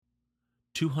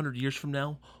200 years from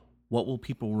now, what will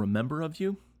people remember of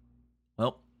you?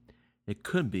 Well, it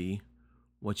could be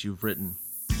what you've written.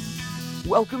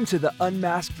 Welcome to the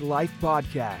Unmasked Life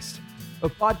Podcast, a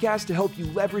podcast to help you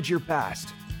leverage your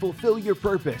past, fulfill your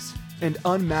purpose, and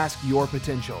unmask your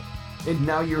potential. And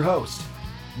now your host,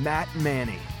 Matt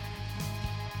Manny.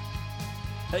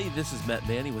 Hey, this is Matt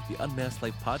Manny with the Unmasked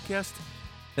Life Podcast.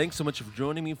 Thanks so much for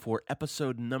joining me for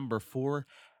episode number 4,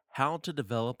 How to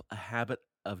Develop a Habit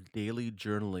of Daily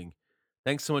Journaling.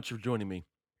 Thanks so much for joining me.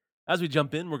 As we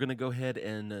jump in, we're going to go ahead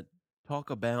and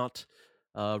talk about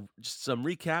just some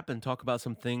recap and talk about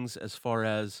some things as far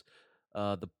as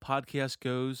the podcast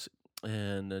goes.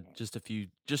 And just if you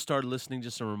just started listening,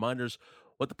 just some reminders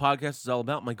what the podcast is all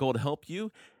about. My goal to help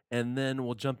you. And then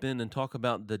we'll jump in and talk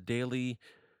about the daily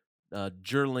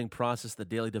journaling process, the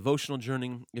daily devotional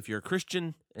journaling. If you're a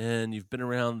Christian and you've been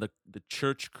around the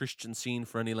church Christian scene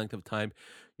for any length of time,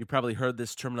 you've probably heard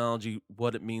this terminology,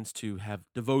 what it means to have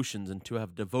devotions and to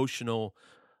have devotional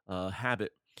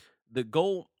habit. The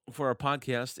goal for our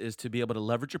podcast is to be able to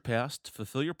leverage your past,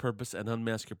 fulfill your purpose, and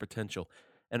unmask your potential.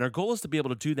 And our goal is to be able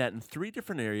to do that in 3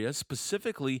 different areas,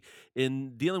 specifically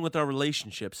in dealing with our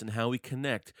relationships and how we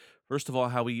connect. First of all,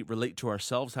 how we relate to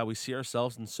ourselves, how we see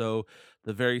ourselves. And so,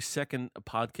 the very second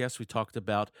podcast, we talked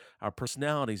about our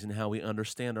personalities and how we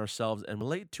understand ourselves and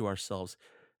relate to ourselves.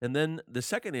 And then the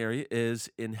second area is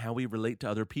in how we relate to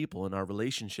other people and our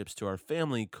relationships to our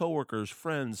family, coworkers,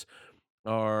 friends,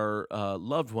 our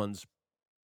loved ones.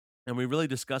 And we really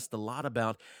discussed a lot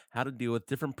about how to deal with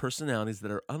different personalities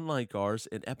that are unlike ours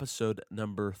in episode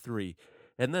number 3.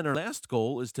 And then our last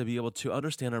goal is to be able to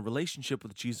understand our relationship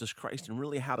with Jesus Christ and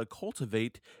really how to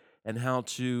cultivate and how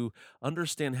to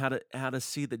understand how to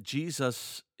see that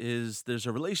Jesus is there's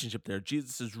a relationship there.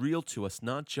 Jesus is real to us,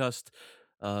 not just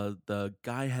the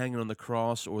guy hanging on the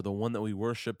cross or the one that we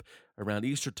worship around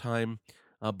Easter time,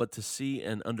 but to see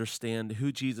and understand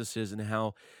who Jesus is and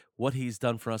how what he's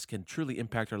done for us can truly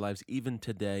impact our lives even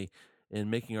today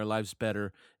in making our lives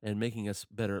better and making us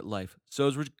better at life. So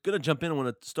as we're going to jump in, I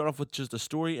want to start off with just a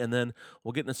story and then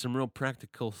we'll get into some real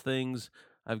practical things.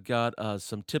 I've got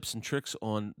some tips and tricks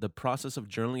on the process of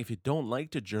journaling. If you don't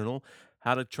like to journal,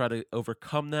 how to try to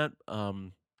overcome that,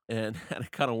 and how to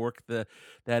kind of work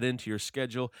that into your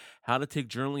schedule. How to take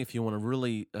journaling if you want to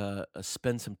really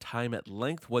spend some time at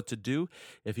length. What to do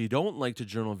if you don't like to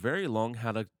journal very long.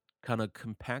 How to kind of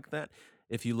compact that.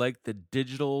 If you like the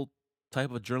digital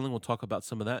type of journaling, we'll talk about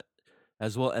some of that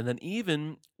as well. And then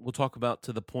even we'll talk about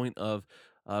to the point of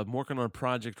I'm working on a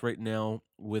project right now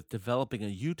with developing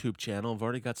a YouTube channel. I've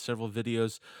already got several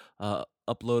videos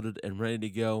uploaded and ready to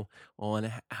go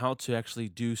on how to actually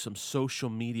do some social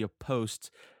media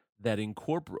posts that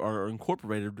are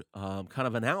incorporated, kind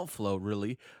of an outflow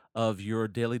really of your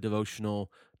daily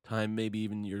devotional time, maybe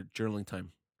even your journaling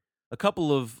time. A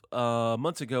couple of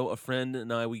months ago, a friend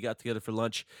and I we got together for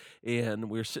lunch, and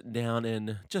we were sitting down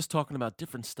and just talking about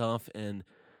different stuff. And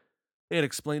they had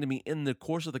explained to me in the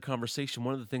course of the conversation,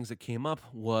 one of the things that came up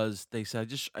was they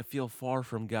said, I feel far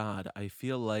from God. I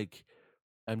feel like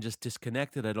I'm just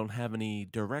disconnected. I don't have any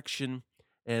direction."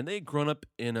 And they'd grown up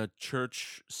in a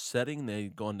church setting.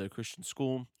 They'd gone to Christian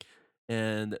school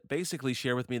and basically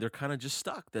share with me they're kind of just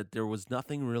stuck, that there was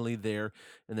nothing really there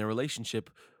in their relationship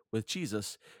with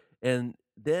Jesus. And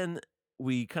then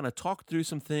we kind of talked through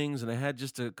some things and I had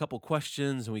just a couple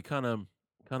questions and we kind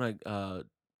of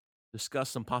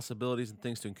discussed some possibilities and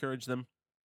things to encourage them.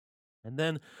 And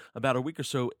then about a week or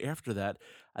so after that,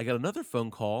 I got another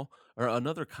phone call or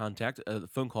another contact, a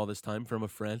phone call this time from a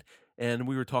friend, and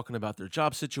we were talking about their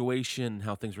job situation,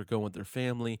 how things were going with their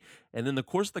family. And in the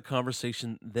course of the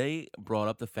conversation, they brought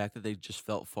up the fact that they just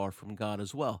felt far from God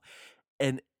as well.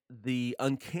 And the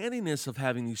uncanniness of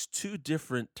having these 2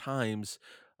 different times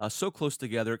so close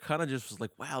together, it kind of just was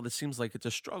like, wow, this seems like it's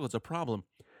a struggle, it's a problem.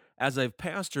 As I've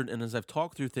pastored and as I've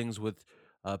talked through things with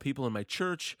people in my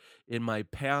church, in my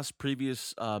past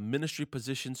previous ministry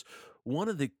positions, one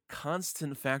of the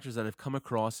constant factors that I've come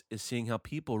across is seeing how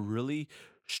people really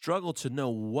struggle to know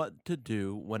what to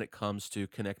do when it comes to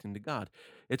connecting to God.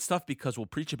 It's tough because we'll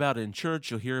preach about it in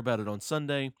church, you'll hear about it on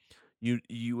Sunday.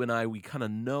 You and I, we kind of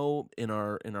know in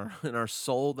our in our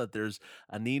soul that there's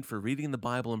a need for reading the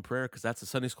Bible and prayer because that's a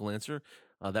Sunday school answer.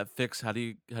 That fix how do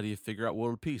you figure out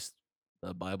world peace?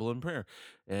 The Bible and prayer.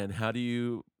 And how do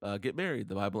you get married?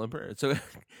 The Bible and prayer. So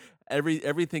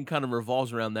everything kind of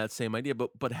revolves around that same idea.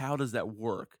 But how does that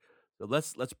work? So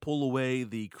let's pull away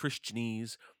the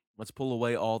Christianese. Let's pull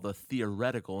away all the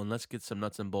theoretical and let's get some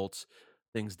nuts and bolts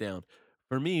things down.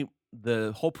 For me,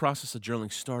 the whole process of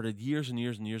journaling started years and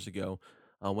years and years ago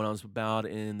when I was about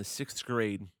in the 6th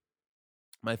grade.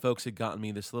 my folks had gotten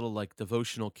me this little like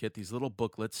devotional kit, these little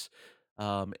booklets,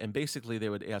 and basically they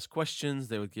would ask questions,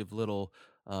 they would give little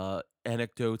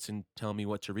anecdotes and tell me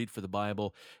what to read for the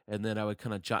Bible, and then I would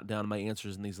kind of jot down my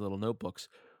answers in these little notebooks.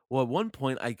 Well, at one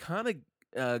point, I kind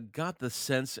of got the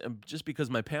sense, just because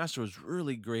my pastor was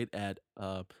really great at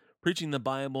preaching the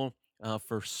Bible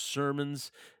for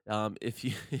sermons. If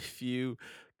you if you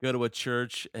go to a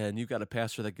church and you've got a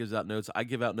pastor that gives out notes, I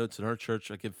give out notes in our church.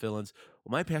 I give fill-ins.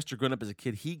 Well, my pastor growing up as a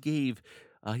kid, he'd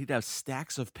have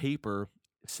stacks of paper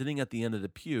sitting at the end of the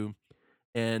pew,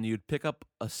 and you'd pick up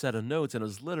a set of notes, and it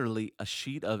was literally a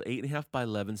sheet of 8.5 by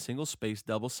 11, single spaced,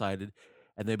 double sided,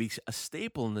 and there'd be a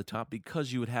staple in the top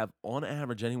because you would have, on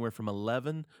average, anywhere from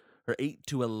 11 or 8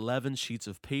 to 11 sheets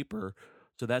of paper.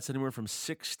 So that's anywhere from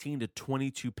 16 to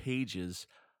 22 pages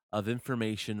of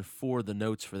information for the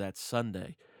notes for that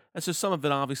Sunday. And so some of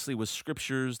it obviously was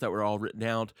scriptures that were all written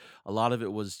out. A lot of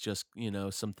it was just,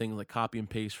 some things like copy and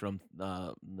paste from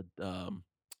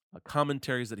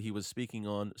commentaries that he was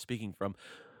speaking from.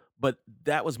 But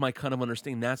that was my kind of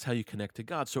understanding. That's how you connect to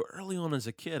God. So early on as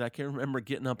a kid, I can remember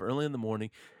getting up early in the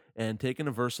morning and taking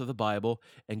a verse of the Bible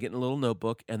and getting a little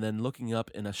notebook and then looking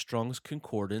up in a Strong's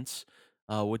Concordance,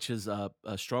 which is a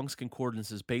Strong's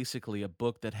Concordance is basically a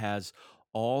book that has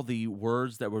all the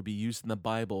words that would be used in the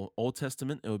Bible. Old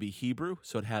Testament, it would be Hebrew,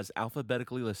 so it has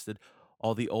alphabetically listed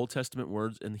all the Old Testament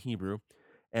words in Hebrew.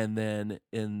 And then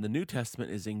in the New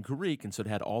Testament is in Greek, and so it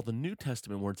had all the New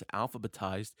Testament words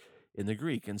alphabetized in the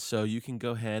Greek. And so you can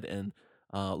go ahead and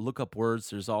look up words.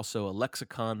 There's also a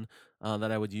lexicon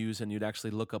that I would use, and you'd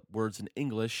actually look up words in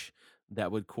English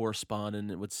that would correspond, and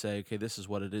it would say, okay, this is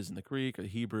what it is in the Greek or the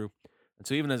Hebrew. And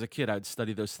so even as a kid, I'd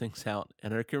study those things out.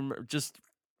 And I can remember, just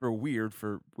for weird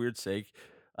sake,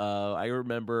 I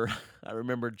remember I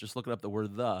remember just looking up the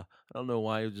word the. I don't know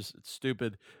why, it's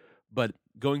stupid, but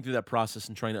going through that process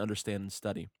and trying to understand and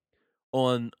study.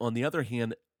 On the other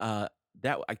hand,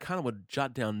 that I kind of would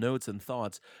jot down notes and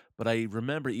thoughts, but I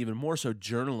remember even more so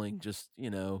journaling, just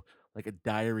like a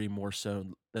diary more so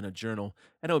than a journal.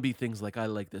 And it would be things like, I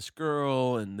like this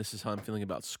girl, and this is how I'm feeling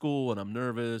about school, and I'm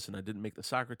nervous, and I didn't make the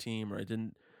soccer team, or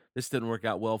this didn't work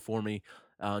out well for me.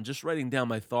 Just writing down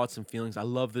my thoughts and feelings. I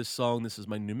love this song. This is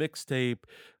my new mixtape.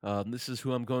 This is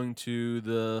who I'm going to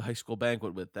the high school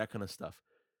banquet with. That kind of stuff.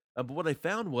 But what I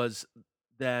found was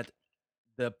that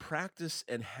the practice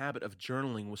and habit of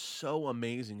journaling was so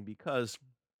amazing because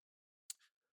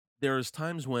there was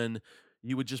times when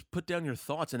you would just put down your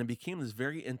thoughts and it became this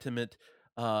very intimate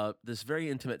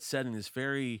setting, this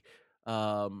very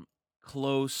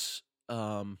close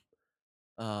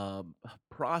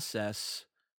process.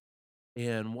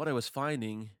 And what I was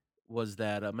finding was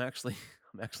that I'm actually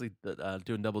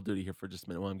doing double duty here for just a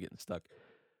minute while I'm getting stuck.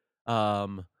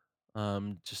 Um,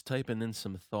 just typing in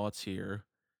some thoughts here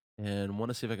and want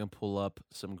to see if I can pull up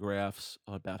some graphs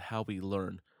about how we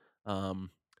learn. Um,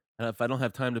 and if I don't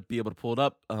have time to be able to pull it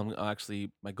up,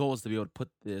 actually, my goal is to be able to put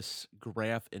this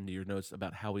graph into your notes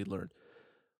about how we learn.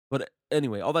 But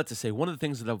anyway, all that to say, one of the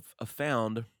things that I've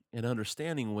found and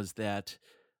understanding was that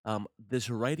this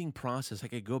writing process, I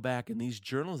could go back and these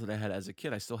journals that I had as a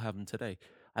kid, I still have them today.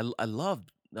 I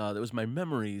loved, it was my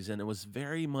memories, and it was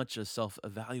very much a self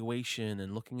evaluation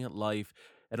and looking at life.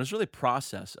 And it was really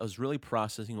process. I was really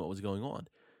processing what was going on.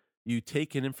 You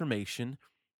take in information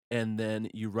and then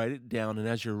you write it down. And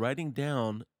as you're writing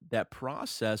down that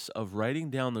process of writing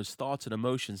down those thoughts and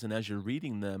emotions, and as you're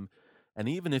reading them, and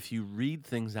even if you read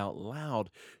things out loud,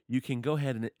 you can go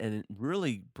ahead and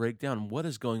really break down what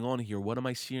is going on here. What am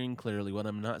I seeing clearly? What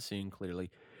I'm not seeing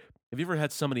clearly? Have you ever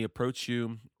had somebody approach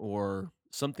you or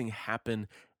something happen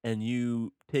and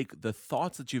you take the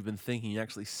thoughts that you've been thinking, you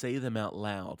actually say them out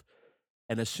loud?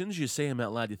 And as soon as you say them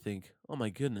out loud, you think, "Oh my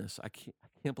goodness, I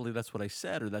can't believe that's what I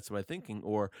said, or that's what I'm thinking."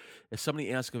 Or if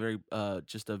somebody asks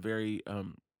a very a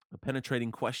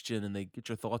penetrating question, and they get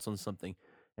your thoughts on something,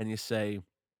 and you say,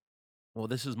 "Well,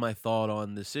 this is my thought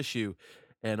on this issue,"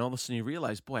 and all of a sudden you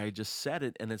realize, "Boy, I just said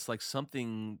it," and it's like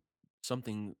something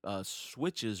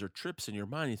switches or trips in your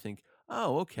mind. You think,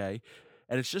 "Oh, okay."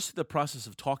 And it's just the process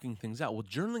of talking things out. Well,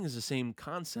 journaling is the same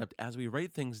concept. As we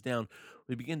write things down,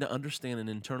 we begin to understand and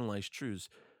internalize truths.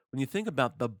 When you think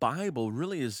about the Bible,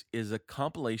 really is a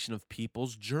compilation of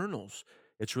people's journals.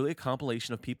 It's really a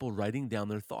compilation of people writing down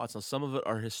their thoughts. Now, some of it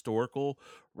are historical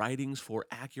writings for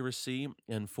accuracy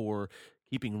and for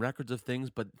keeping records of things,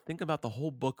 but think about the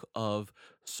whole book of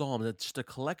Psalms. It's just a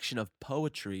collection of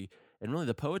poetry, and really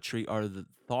the poetry are the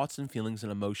thoughts and feelings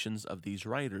and emotions of these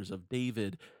writers, of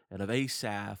David and of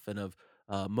Asaph and of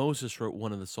Moses wrote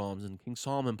one of the Psalms, and King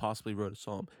Solomon possibly wrote a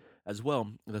psalm as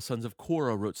well. The sons of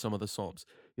Korah wrote some of the Psalms.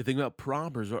 You think about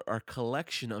Proverbs or our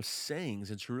collection of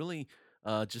sayings. It's really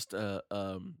just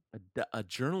a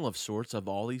journal of sorts of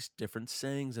all these different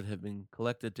sayings that have been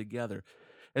collected together.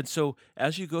 And so,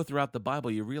 as you go throughout the Bible,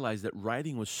 you realize that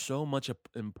writing was so much an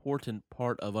important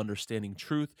part of understanding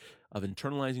truth, of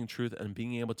internalizing truth, and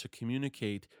being able to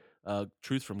communicate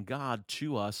truth from God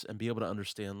to us and be able to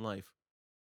understand life.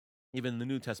 Even in the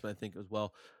New Testament, I think as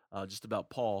well, just about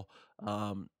Paul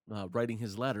writing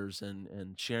his letters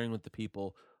and sharing with the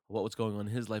people what was going on in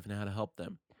his life and how to help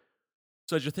them.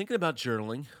 So, as you're thinking about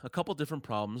journaling, a couple different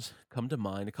problems come to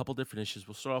mind, a couple different issues.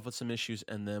 We'll start off with some issues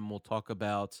and then we'll talk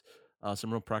about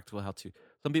some real practical how to.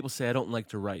 Some people say, I don't like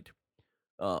to write.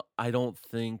 I don't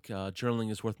think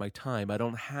journaling is worth my time. I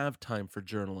don't have time for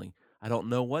journaling. I don't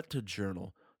know what to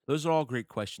journal. Those are all great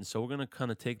questions. So, we're going to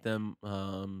kind of take them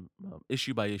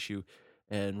issue by issue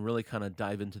and really kind of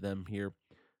dive into them here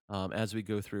as we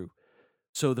go through.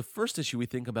 So the first issue we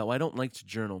think about, well, I don't like to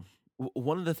journal.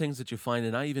 One of the things that you find,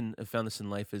 and I even have found this in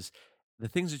life, is the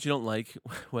things that you don't like,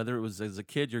 whether it was as a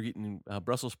kid, you're eating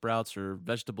Brussels sprouts or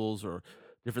vegetables or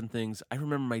different things. I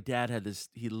remember my dad had this,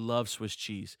 he loved Swiss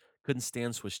cheese, couldn't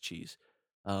stand Swiss cheese.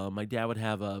 My dad would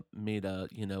have made a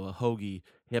hoagie,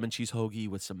 ham and cheese hoagie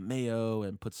with some mayo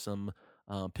and put some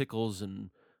pickles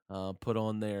and put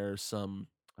on there some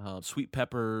sweet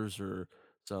peppers or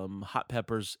some hot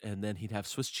peppers, and then he'd have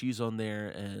Swiss cheese on there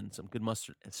and some good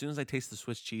mustard. As soon as I taste the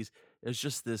Swiss cheese, it was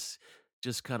just this,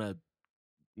 just kind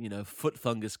of foot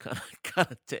fungus kind of kind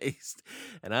of taste.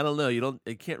 And I don't know, you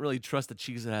can't really trust the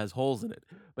cheese that has holes in it.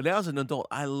 But now as an adult,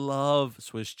 I love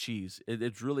Swiss cheese.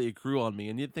 It grew on me.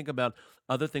 And you think about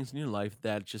other things in your life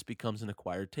that just becomes an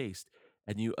acquired taste,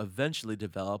 and you eventually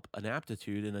develop an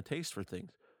aptitude and a taste for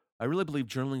things. I really believe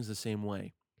journaling is the same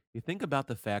way. You think about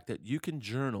the fact that you can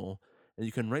journal and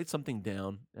you can write something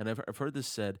down, and I've heard this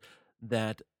said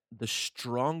that the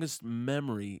strongest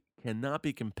memory cannot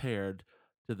be compared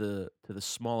to the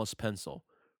smallest pencil.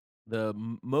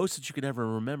 Most that you could ever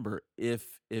remember,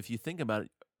 if you think about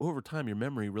it, over time your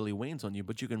memory really wanes on you,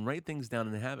 but you can write things down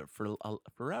and have it for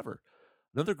forever.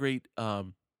 Another great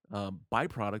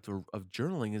byproduct of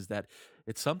journaling is that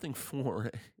it's something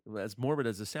for as morbid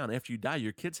as it sounds. After you die,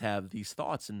 your kids have these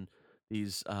thoughts and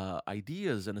these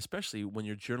ideas, and especially when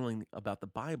you're journaling about the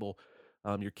Bible,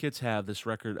 your kids have this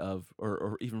record of,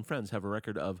 or even friends have a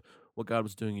record of what God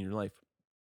was doing in your life.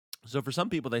 So for some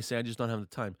people, they say, "I just don't have the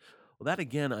time." Well, that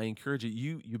again, I encourage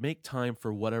you. You make time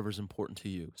for whatever's important to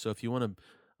you. So if you want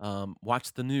to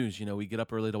watch the news, we get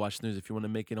up early to watch the news. If you want to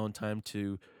make it on time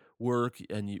to work,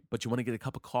 but you want to get a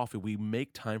cup of coffee, we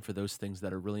make time for those things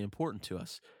that are really important to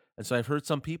us. And so I've heard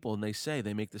some people, and they say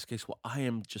they make this case. Well, I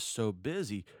am just so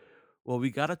busy. Well,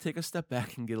 we got to take a step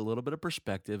back and get a little bit of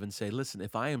perspective and say, listen,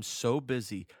 if I am so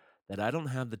busy that I don't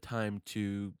have the time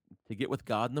to get with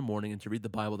God in the morning and to read the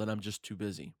Bible, then I'm just too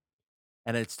busy.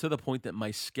 And it's to the point that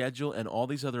my schedule and all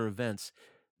these other events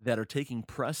that are taking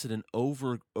precedent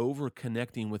over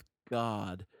connecting with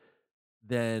God,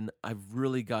 then I've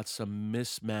really got some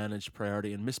mismanaged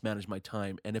priority and mismanaged my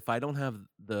time. And if I don't have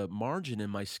the margin in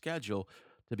my schedule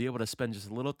to be able to spend just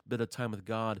a little bit of time with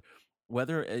God,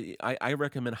 whether I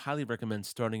recommend, highly recommend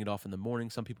starting it off in the morning.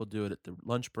 Some people do it at the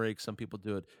lunch break. Some people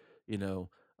do it,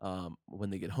 when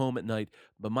they get home at night.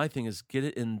 But my thing is get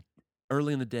it in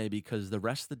early in the day, because the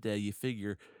rest of the day you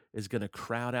figure is going to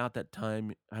crowd out that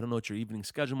time. I don't know what your evening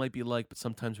schedule might be like, but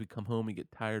sometimes we come home, we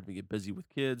get tired, we get busy with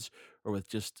kids or with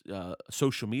just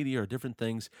social media or different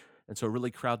things. And so it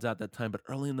really crowds out that time. But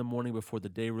early in the morning before the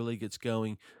day really gets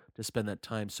going, to spend that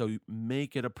time. So you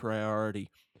make it a priority.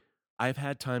 I've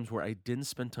had times where I didn't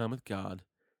spend time with God,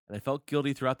 and I felt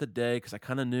guilty throughout the day because I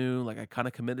kind of knew, like I kind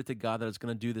of committed to God that I was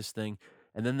going to do this thing.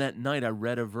 And then that night I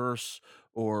read a verse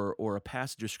or a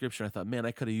passage of scripture. And I thought, man,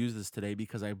 I could have used this today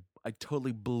because I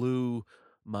totally blew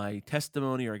my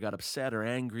testimony, or I got upset or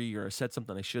angry, or I said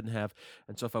something I shouldn't have.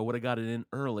 And so if I would have got it in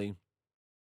early,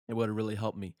 it would have really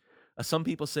helped me. Some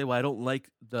people say, well, I don't like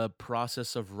the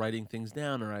process of writing things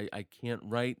down, or I can't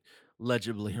write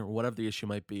legibly, or whatever the issue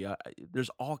might be. There's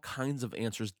all kinds of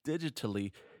answers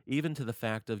digitally, even to the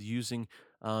fact of using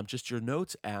just your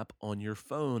notes app on your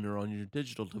phone or on your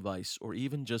digital device, or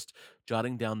even just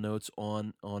jotting down notes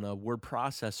on a word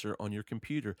processor on your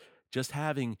computer. Just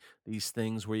having these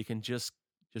things where you can just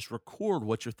record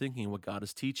what you're thinking, what God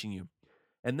is teaching you.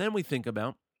 And then we think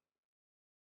about,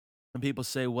 and people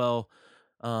say, well,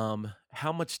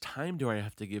 how much time do I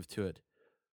have to give to it?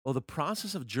 Well, the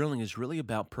process of journaling is really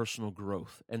about personal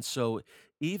growth. And so,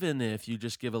 even if you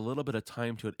just give a little bit of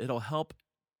time to it, it'll help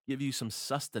give you some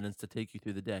sustenance to take you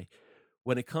through the day.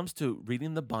 When it comes to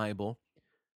reading the Bible,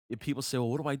 if people say, well,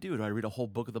 what do I do? Do I read a whole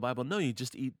book of the Bible? No, you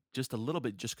just eat just a little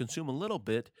bit, just consume a little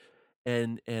bit.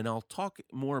 And I'll talk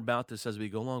more about this as we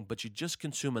go along, but you just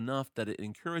consume enough that it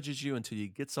encourages you until you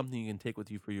get something you can take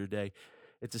with you for your day.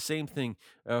 It's the same thing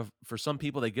for some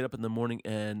people. They get up in the morning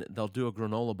and they'll do a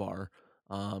granola bar,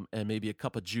 and maybe a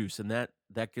cup of juice, and that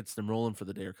gets them rolling for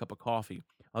the day, or a cup of coffee.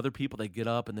 Other people, they get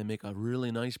up and they make a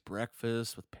really nice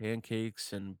breakfast with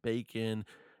pancakes and bacon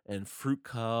and fruit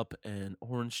cup and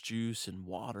orange juice and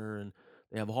water, and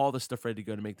they have all this stuff ready to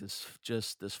go to make this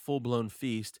just this full blown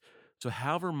feast. So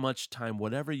however much time,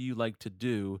 whatever you like to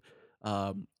do,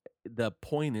 um, the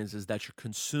point is that you're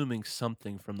consuming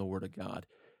something from the Word of God,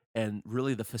 and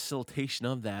really the facilitation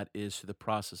of that is through the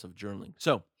process of journaling.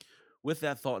 So, with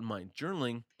that thought in mind,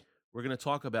 journaling we're going to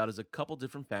talk about is a couple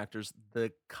different factors.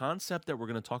 The concept that we're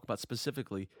going to talk about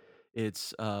specifically,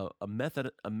 it's a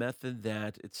method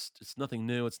that it's nothing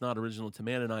new. It's not original to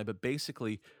man and I, but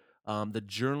basically, the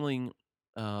journaling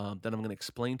that I'm going to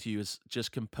explain to you is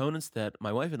just components that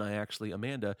my wife and I, actually,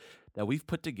 Amanda, that we've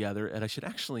put together. And I should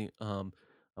actually, I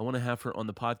want to have her on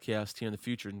the podcast here in the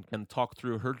future and kind of talk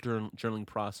through her journaling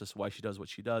process, why she does what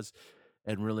she does,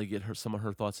 and really get her some of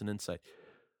her thoughts and insight.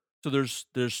 So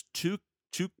there's two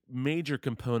major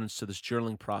components to this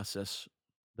journaling process.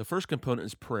 The first component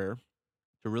is prayer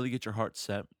to really get your heart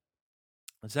set.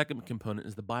 The second component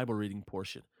is the Bible reading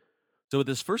portion. So with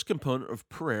this first component of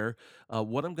prayer,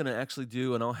 what I'm going to actually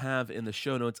do, and I'll have in the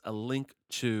show notes a link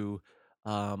to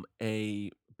a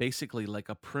basically like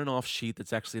a print off sheet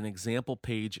that's actually an example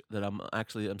page that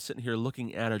I'm sitting here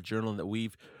looking at a journal that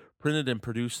we've printed and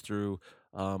produced through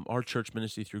our church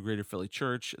ministry through Greater Philly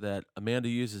Church that Amanda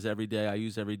uses every day. I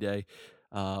use every day.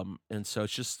 And so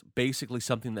it's just basically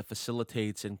something that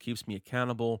facilitates and keeps me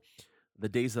accountable. The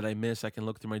days that I miss, I can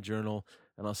look through my journal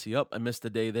and I'll see, oh, I missed a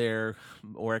day there,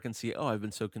 or I can see, oh, I've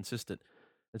been so consistent.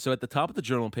 And so at the top of the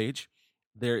journal page,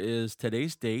 there is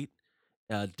today's date,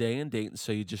 day and date. And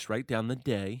so you just write down the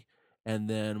day, and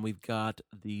then we've got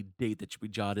the date that we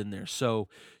jot in there. So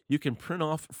you can print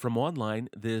off from online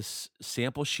this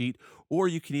sample sheet, or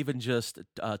you can even just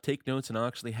take notes, and I'll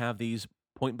actually have these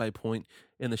point by point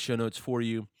in the show notes for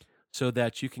you so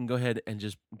that you can go ahead and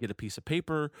just get a piece of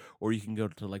paper, or you can go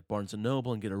to like Barnes and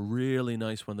Noble and get a really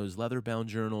nice one of those leather bound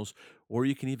journals, or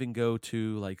you can even go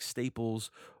to like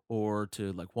Staples or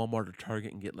to like Walmart or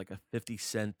Target and get like a 50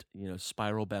 cent,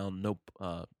 spiral bound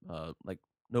like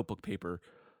notebook paper,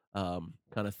 kind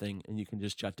of thing, and you can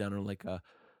just jot down on like a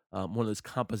one of those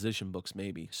composition books,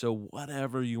 maybe. So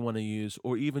whatever you want to use,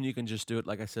 or even you can just do it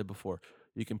like I said before.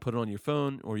 You can put it on your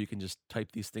phone, or you can just type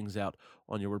these things out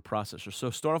on your word processor. So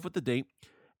start off with the date,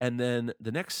 and then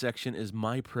the next section is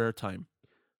my prayer time.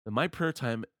 The my prayer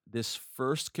time, this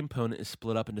first component is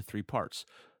split up into three parts.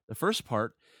 The first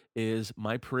part is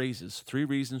my praises, 3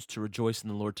 reasons to rejoice in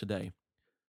the Lord today.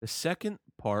 The second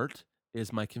part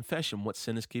is my confession, what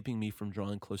sin is keeping me from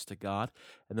drawing close to God.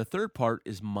 And the third part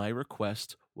is my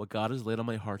request, what God has laid on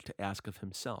my heart to ask of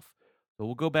Himself. So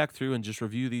we'll go back through and just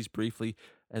review these briefly,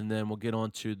 and then we'll get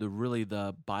on to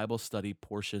the Bible study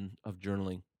portion of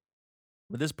journaling.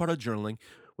 With this part of journaling,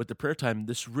 with the prayer time,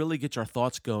 this really gets our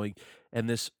thoughts going. And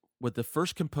this, with the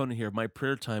first component here, my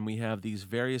prayer time, we have these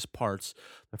various parts.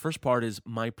 The first part is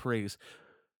my praise.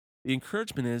 The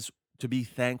encouragement is to be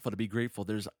thankful, to be grateful.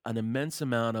 There's an immense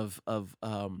amount of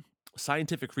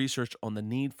scientific research on the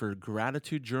need for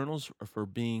gratitude journals, or for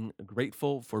being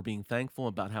grateful, for being thankful,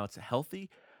 about how it's healthy,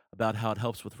 about how it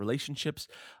helps with relationships,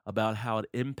 about how it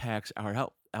impacts our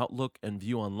outlook and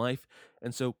view on life.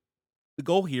 And so the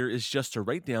goal here is just to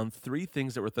write down 3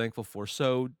 things that we're thankful for.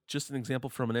 So, just an example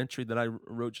from an entry that I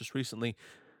wrote just recently.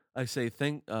 I say,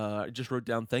 I just wrote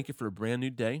down, thank you for a brand new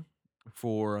day,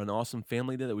 for an awesome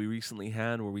family day that we recently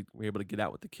had where we were able to get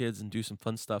out with the kids and do some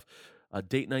fun stuff. A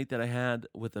date night that I had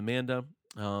with Amanda.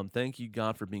 Thank you,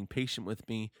 God, for being patient with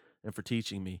me and for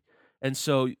teaching me. And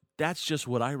so that's just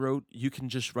what I wrote. You can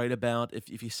just write about,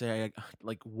 if you say,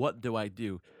 like, what do I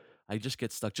do? I just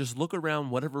get stuck. Just look around,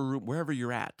 whatever room, wherever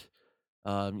you're at.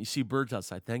 You see birds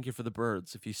outside, thank you for the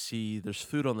birds. If you see there's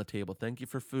food on the table, thank you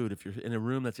for food. If you're in a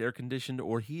room that's air conditioned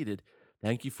or heated,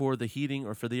 thank you for the heating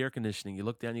or for the air conditioning. You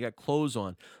look down, you got clothes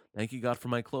on. Thank you, God, for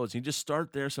my clothes. You just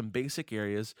start there, some basic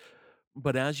areas.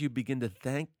 But as you begin to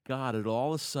thank God, it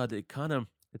all of a sudden,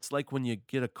 it's like when you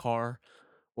get a car,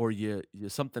 or you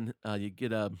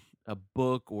get a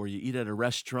book, or you eat at a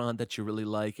restaurant that you really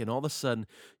like, and all of a sudden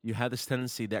you have this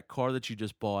tendency, that car that you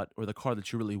just bought, or the car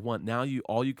that you really want, now you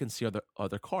all you can see are the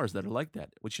other cars that are like that,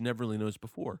 which you never really noticed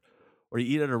before. Or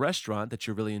you eat at a restaurant that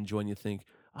you really enjoy, and you think,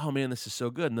 oh man, this is so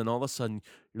good, and then all of a sudden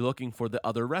you're looking for the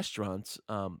other restaurants,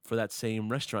 for that same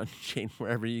restaurant chain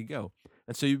wherever you go.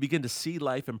 And so you begin to see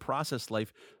life and process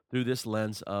life through this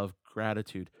lens of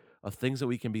gratitude, of things that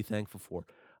we can be thankful for,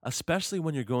 especially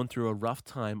when you're going through a rough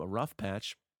time, a rough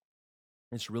patch.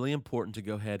 It's really important to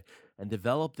go ahead and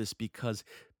develop this because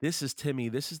this is Timmy.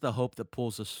 This is the hope that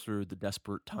pulls us through the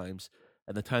desperate times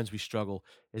and the times we struggle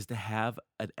is to have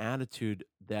an attitude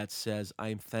that says, I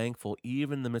am thankful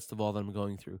even in the midst of all that I'm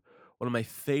going through. One of my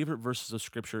favorite verses of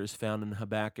scripture is found in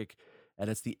Habakkuk, and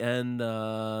it's the end,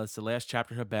 it's the last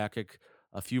chapter of Habakkuk,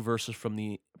 a few verses from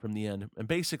the end. And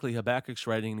basically Habakkuk's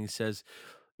writing and he says,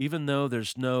 even though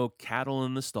there's no cattle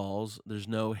in the stalls, there's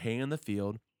no hay in the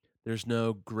field, there's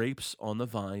no grapes on the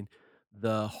vine,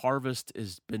 the harvest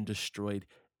has been destroyed.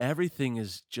 Everything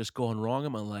is just going wrong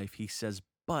in my life. He says,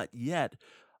 but yet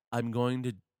I'm going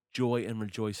to joy and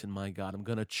rejoice in my God. I'm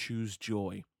going to choose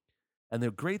joy. And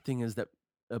the great thing is that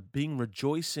being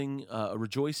rejoicing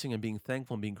and being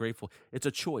thankful and being grateful, it's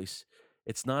a choice.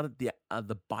 It's not the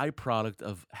byproduct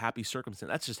of happy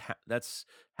circumstance. That's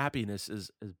happiness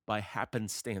is by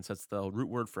happenstance. That's the root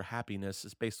word for happiness.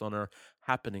 Is based on our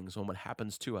happenings, on what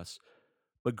happens to us.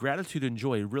 But gratitude and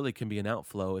joy really can be an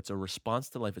outflow. It's a response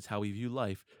to life. It's how we view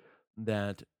life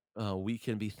that we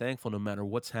can be thankful no matter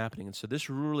what's happening. And so this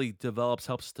really helps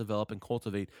us develop and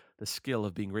cultivate the skill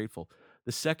of being grateful.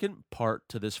 The second part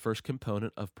to this first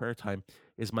component of prayer time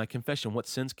is my confession. What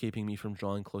sin's keeping me from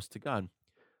drawing close to God?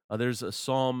 There's a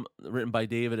psalm written by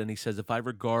David, and he says, if I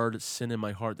regard sin in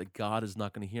my heart, that God is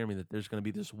not going to hear me, that there's going to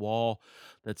be this wall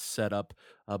that's set up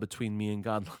between me and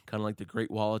God, kind of like the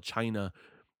Great Wall of China.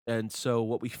 And so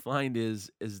what we find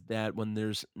is that when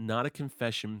there's not a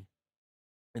confession,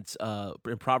 it's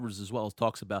in Proverbs as well, it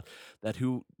talks about that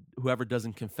whoever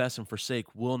doesn't confess and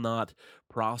forsake will not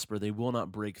prosper, they will not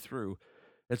break through.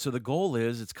 And so the goal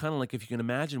is, it's kind of like, if you can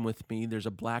imagine with me, there's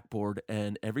a blackboard,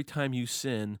 and every time you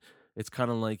sin, it's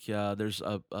kind of like there's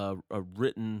a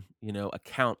written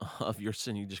account of your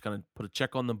sin. You just kind of put a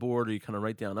check on the board, or you kind of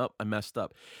write down, oh, I messed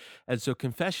up. And so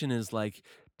confession is like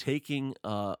taking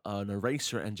an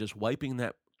eraser and just wiping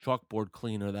that chalkboard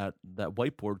clean, or that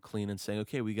whiteboard clean, and saying,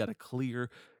 okay, we got a clear,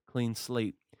 clean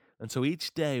slate. And so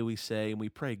each day we say and we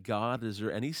pray, God, is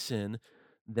there any sin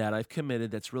that I've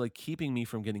committed that's really keeping me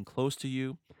from getting close to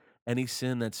you? Any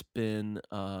sin that's been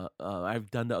I've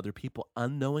done to other people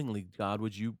unknowingly, God,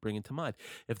 would you bring it to mind?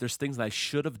 If there's things that I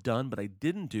should have done but I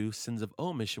didn't do, sins of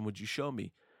omission, would you show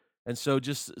me? And so,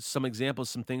 just some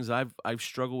examples, some things I've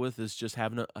struggled with is just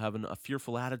having a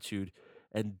fearful attitude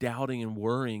and doubting and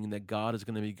worrying that God is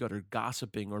going to be good, or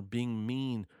gossiping, or being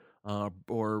mean,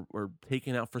 or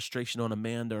taking out frustration on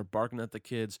Amanda, or barking at the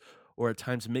kids, or at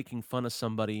times making fun of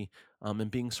somebody,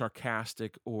 and being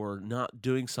sarcastic, or not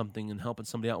doing something and helping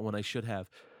somebody out when I should have.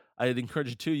 I'd encourage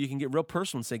you too. You can get real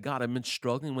personal and say, God, I've been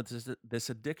struggling with this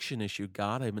addiction issue.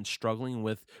 God, I've been struggling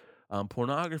with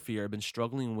pornography, or I've been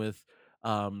struggling with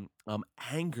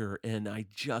anger, and I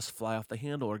just fly off the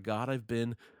handle. Or God, I've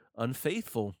been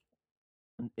unfaithful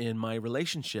in my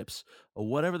relationships, or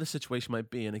whatever the situation might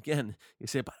be. And again, you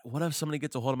say, but what if somebody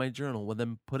gets a hold of my journal? Well,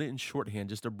 then put it in shorthand,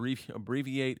 just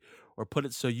abbreviate, or put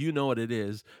it so you know what it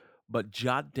is, but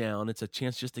jot down. It's a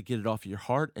chance just to get it off your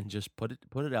heart and just put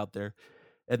it out there.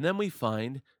 And then we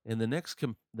find in the next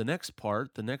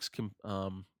part,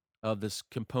 of this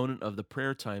component of the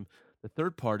prayer time, the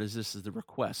third part is this is the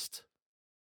request.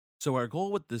 So our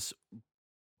goal with this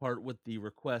part with the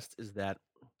request is that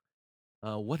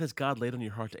what has God laid on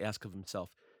your heart to ask of Himself?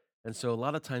 And so a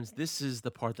lot of times this is the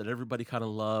part that everybody kind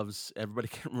of loves. Everybody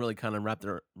can really kind of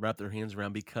wrap their hands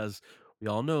around, because we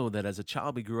all know that as a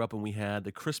child we grew up and we had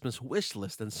the Christmas wish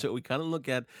list, and so we kind of look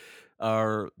at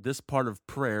our this part of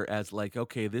prayer as like,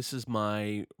 okay, this is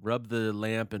my rub the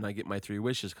lamp and I get my three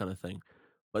wishes kind of thing.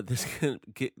 But this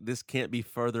can't be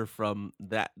further from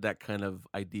that kind of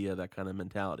idea, that kind of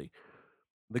mentality.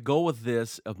 The goal with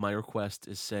this of my request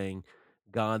is saying,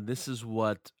 God, this is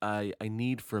what I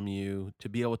need from you to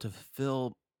be able to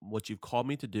fulfill what you've called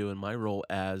me to do in my role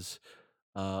as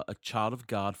a child of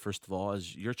God, first of all,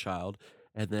 as your child,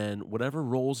 and then whatever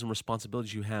roles and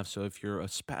responsibilities you have. So if you're a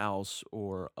spouse,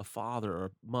 or a father,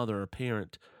 or mother, or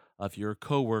parent, if you're a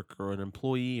coworker, or an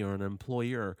employee, or an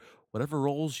employer, whatever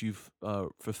roles you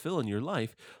fulfill in your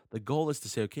life, the goal is to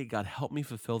say, okay, God, help me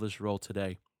fulfill this role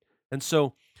today. And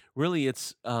so, really,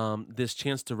 it's this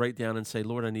chance to write down and say,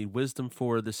 Lord, I need wisdom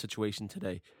for this situation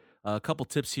today. A couple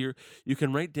tips here. You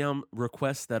can write down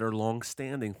requests that are long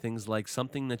standing, things like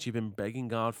something that you've been begging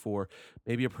God for,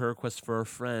 maybe a prayer request for a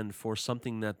friend, for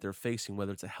something that they're facing,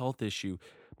 whether it's a health issue,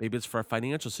 maybe it's for a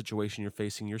financial situation you're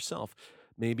facing yourself.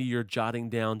 Maybe you're jotting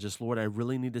down just, Lord, I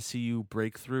really need to see you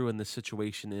break through in this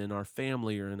situation in our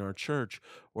family or in our church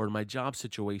or in my job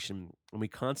situation. And we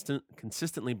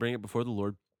consistently bring it before the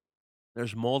Lord.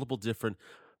 There's multiple different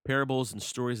parables and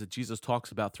stories that Jesus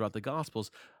talks about throughout the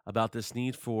Gospels about this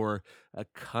need for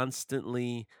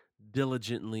constantly,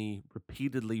 diligently,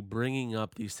 repeatedly bringing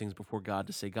up these things before God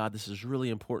to say, God, this is really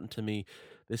important to me.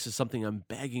 This is something I'm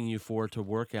begging you for to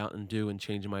work out and do and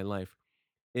change in my life.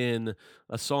 In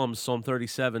a Psalm, Psalm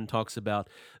 37 talks about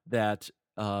that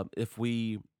if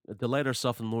we delight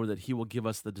ourselves in the Lord, that He will give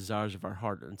us the desires of our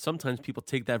heart. And sometimes people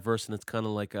take that verse and it's kind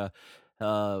of like a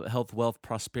health, wealth,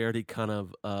 prosperity kind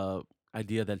of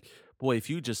idea that, boy, if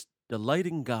you just delight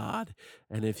in God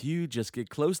and if you just get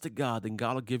close to God, then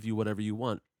God will give you whatever you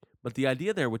want. But the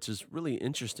idea there, which is really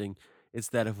interesting, is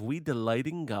that if we delight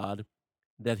in God,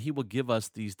 that He will give us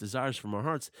these desires from our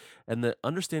hearts. And the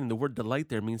understanding the word delight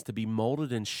there means to be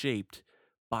molded and shaped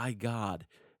by God.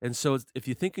 And so if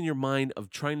you think in your mind of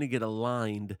trying to get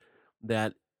aligned,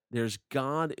 that there's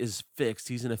God is fixed,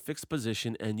 He's in a fixed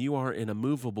position, and you are in a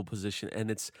movable position.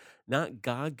 And it's not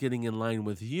God getting in line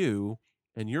with you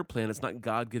and your plan. It's not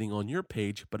God getting on your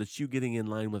page, but it's you getting in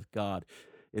line with God.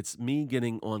 It's me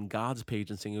getting on God's page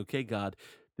and saying, okay, God,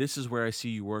 this is where I see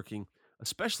you working,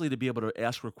 especially to be able to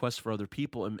ask requests for other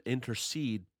people and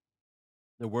intercede.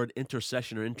 The word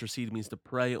intercession or intercede means to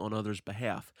pray on others'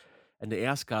 behalf and to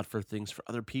ask God for things for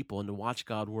other people and to watch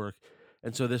God work.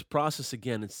 And so this process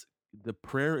again, it's the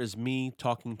prayer is me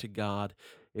talking to God.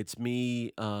 It's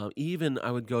me, even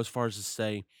I would go as far as to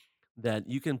say that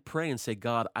you can pray and say,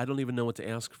 God, I don't even know what to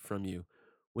ask from you.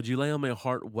 Would you lay on my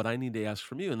heart what I need to ask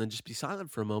from you? And then just be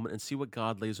silent for a moment and see what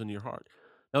God lays on your heart.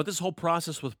 Now, with this whole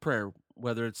process with prayer,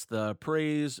 whether it's the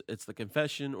praise, it's the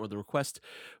confession, or the request,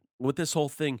 with this whole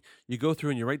thing, you go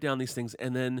through and you write down these things,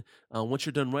 and then once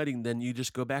you're done writing, then you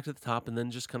just go back to the top and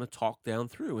then just kind of talk down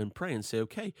through and pray and say,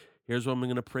 okay, here's what I'm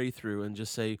going to pray through, and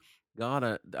just say,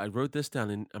 God, I wrote this down,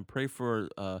 and I'm pray for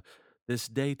this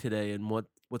day today and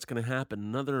what's going to happen.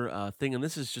 Another thing, and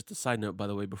this is just a side note, by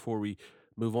the way, before we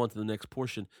move on to the next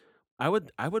portion, I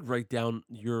would write down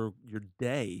your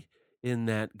day in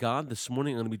that, God, this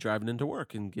morning I'm going to be driving into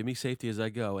work and give me safety as I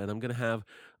go, and I'm going to have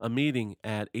a meeting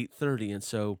at 8:30, and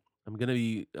so I'm going to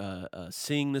be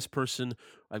seeing this person.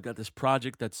 I've got this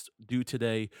project that's due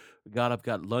today. God, I've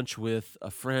got lunch with a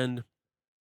friend,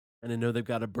 and I know they've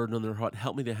got a burden on their heart.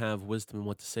 Help me to have wisdom and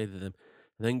what to say to them.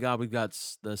 And then, God, we've got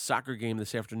the soccer game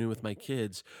this afternoon with my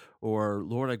kids. Or,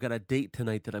 Lord, I've got a date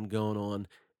tonight that I'm going on,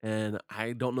 and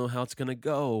I don't know how it's going to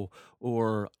go.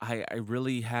 Or, I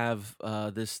really have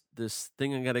this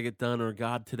thing I got to get done. Or,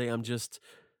 God, today I'm just,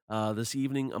 this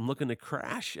evening, I'm looking to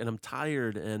crash, and I'm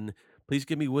tired, and please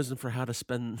give me wisdom for how to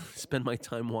spend spend my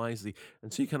time wisely.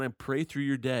 And so you kind of pray through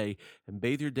your day and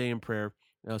bathe your day in prayer.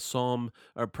 Psalm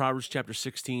or Proverbs chapter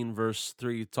 16, verse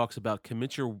 3 talks about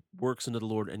commit your works unto the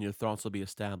Lord and your thoughts will be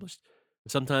established.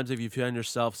 Sometimes if you find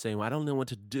yourself saying, well, I don't know what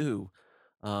to do,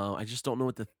 I just don't know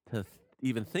what to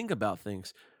even think about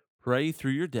things, pray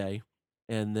through your day.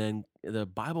 And then the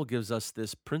Bible gives us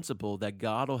this principle that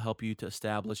God will help you to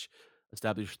establish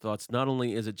your thoughts. Not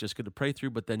only is it just good to pray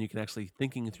through, but then you can actually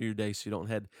thinking through your day so you don't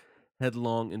head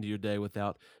headlong into your day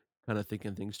without kind of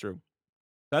thinking things through.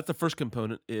 That's the first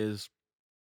component is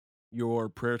your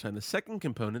prayer time. The second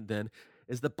component then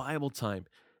is the Bible time.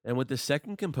 And with the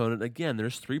second component, again,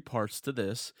 there's three parts to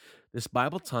this. This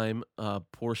Bible time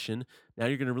portion, now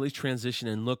you're going to really transition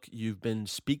and look, you've been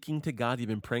speaking to God, you've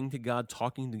been praying to God,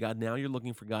 talking to God. Now you're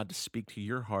looking for God to speak to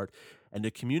your heart and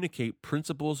to communicate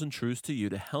principles and truths to you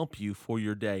to help you for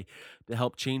your day, to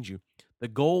help change you. The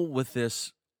goal with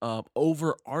this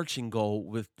overarching goal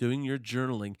with doing your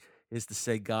journaling is to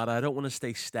say, God, I don't want to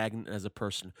stay stagnant as a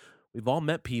person. We've all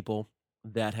met people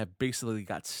that have basically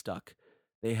got stuck.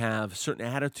 They have certain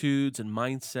attitudes and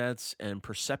mindsets and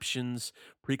perceptions,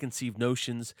 preconceived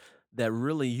notions that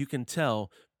really you can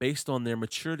tell based on their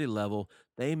maturity level,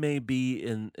 they may be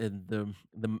in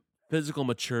the physical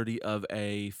maturity of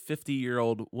a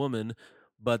 50-year-old woman,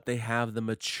 but they have the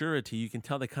maturity. You can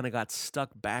tell they kind of got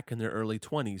stuck back in their early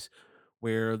 20s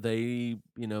where they,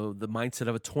 the mindset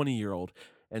of a 20-year-old.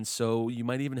 And so you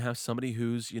might even have somebody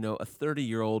who's, a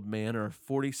 30-year-old man or a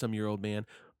 40-some-year-old man,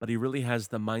 but he really has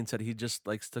the mindset he just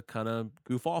likes to kind of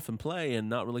goof off and play and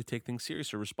not really take things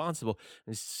serious or responsible.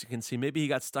 As you can see, maybe he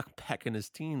got stuck back in his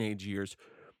teenage years.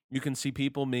 You can see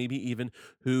people maybe even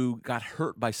who got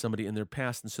hurt by somebody in their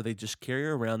past, and so they just carry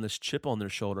around this chip on their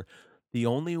shoulder. The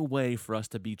only way for us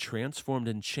to be transformed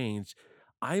and changed,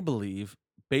 I believe,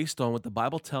 based on what the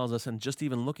Bible tells us and just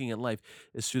even looking at life,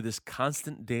 is through this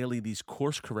constant daily, these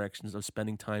course corrections of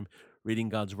spending time reading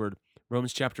God's word.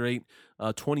 Romans chapter 8,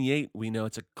 28, we know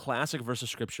it's a classic verse of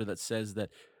scripture that says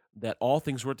that all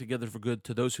things work together for good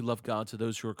to those who love God, to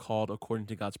those who are called according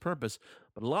to God's purpose.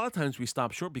 But a lot of times we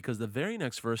stop short because the very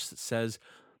next verse says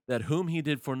that whom he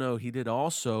did foreknow, he did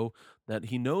also, that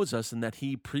he knows us and that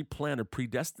he pre-planned or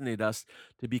predestinated us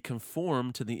to be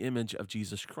conformed to the image of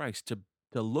Jesus Christ,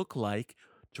 to look like,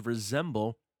 to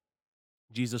resemble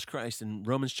Jesus Christ. In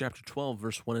Romans chapter 12,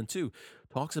 verse 1 and 2,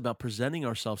 talks about presenting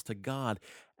ourselves to God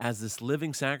as this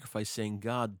living sacrifice, saying,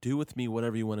 God, do with me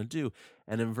whatever you want to do.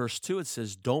 And in verse 2, it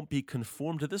says, don't be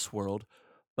conformed to this world,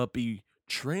 but be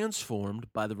transformed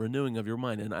by the renewing of your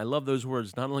mind. And I love those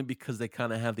words, not only because they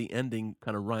kind of have the ending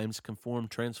kind of rhymes, conform,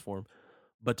 transform,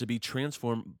 but to be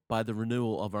transformed by the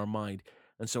renewal of our mind.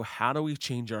 And so, how do we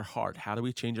change our heart? How do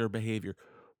we change our behavior?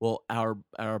 Well,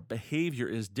 our behavior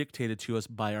is dictated to us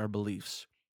by our beliefs.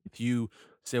 If you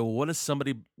say, "Well, what does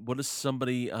somebody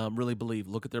really believe?"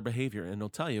 Look at their behavior, and they'll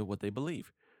tell you what they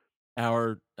believe.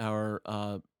 Our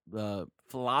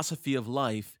philosophy of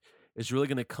life is really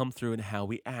going to come through in how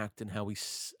we act and how we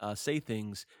say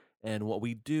things and what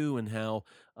we do and how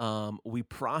we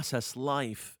process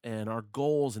life and our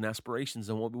goals and aspirations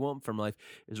and what we want from life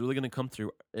is really going to come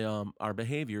through our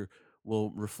behavior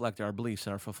will reflect our beliefs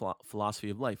and our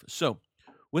philosophy of life. So,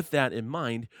 with that in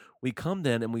mind, we come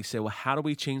then and we say, well, how do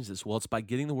we change this? Well, it's by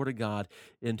getting the Word of God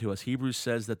into us. Hebrews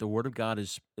says that the Word of God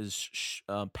is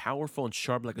powerful and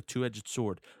sharp like a two-edged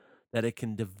sword, that it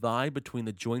can divide between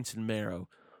the joints and marrow.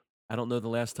 I don't know the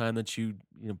last time that you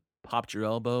popped your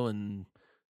elbow and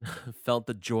felt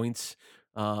the joints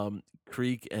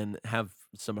creak and have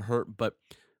some hurt, but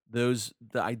the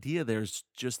idea there's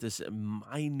just this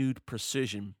minute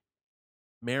precision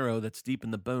marrow that's deep in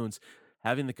the bones,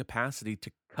 having the capacity to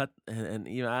cut and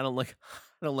I don't like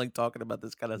I don't like talking about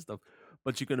this kind of stuff,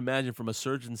 but you can imagine from a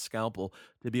surgeon's scalpel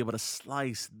to be able to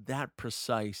slice that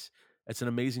precise. It's an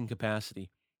amazing capacity.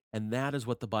 And that is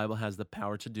what the Bible has the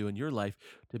power to do in your life,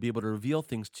 to be able to reveal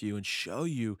things to you and show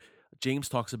you. James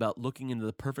talks about looking into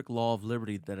the perfect law of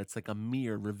liberty, that it's like a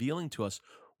mirror revealing to us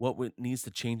what needs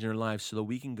to change in our lives so that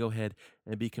we can go ahead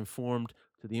and be conformed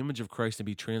to the image of Christ and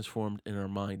be transformed in our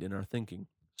mind and our thinking.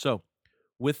 So,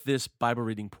 with this Bible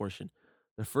reading portion,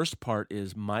 the first part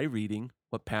is my reading.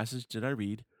 What passage did I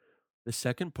read? The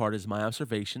second part is my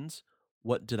observations.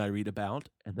 What did I read about?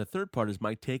 And the third part is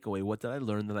my takeaway. What did I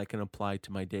learn that I can apply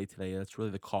to my day today? That's really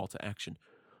the call to action.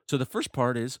 So, the first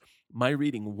part is my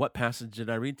reading. What passage did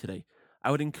I read today?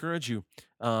 I would encourage you.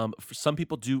 For some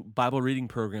people do Bible reading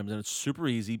programs, and it's super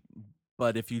easy.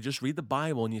 But if you just read the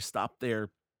Bible and you stop there,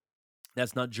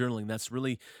 that's not journaling. That's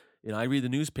really, I read the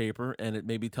newspaper and it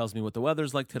maybe tells me what the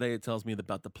weather's like today. It tells me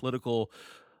about the political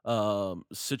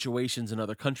situations in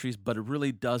other countries, but it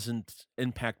really doesn't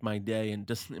impact my day and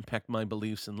doesn't impact my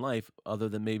beliefs in life, other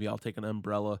than maybe I'll take an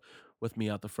umbrella with me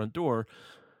out the front door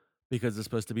because it's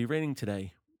supposed to be raining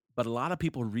today. But a lot of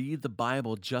people read the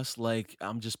Bible just like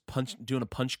I'm just doing a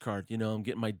punch card. I'm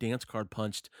getting my dance card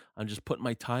punched. I'm just putting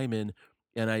my time in,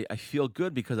 and I feel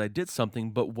good because I did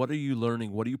something. But what are you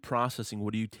learning? What are you processing?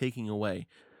 What are you taking away?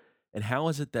 And how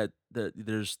is it that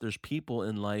there's people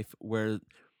in life where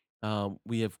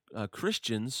we have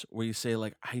Christians where you say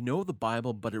like I know the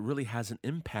Bible, but it really hasn't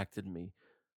impacted me.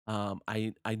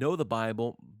 I know the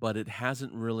Bible, but it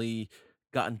hasn't really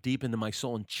gotten deep into my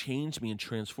soul and changed me and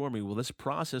transformed me. Well, this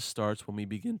process starts when we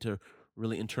begin to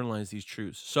really internalize these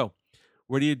truths. So,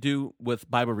 what do you do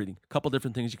with Bible reading? A couple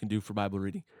different things you can do for Bible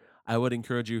reading. I would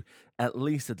encourage you, at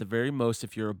least at the very most,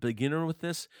 if you're a beginner with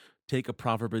this, take a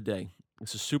proverb a day.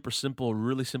 It's a super simple,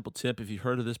 really simple tip. If you've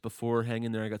heard of this before, hang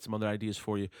in there. I got some other ideas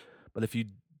for you. But if you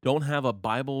don't have a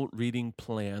Bible reading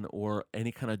plan or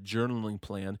any kind of journaling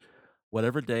plan,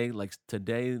 whatever day, like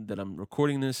today that I'm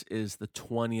recording this is the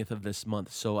 20th of this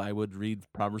month. So I would read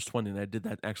Proverbs 20, and I did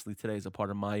that actually today as a part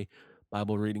of my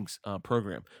Bible readings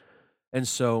program. And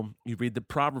so you read the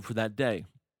proverb for that day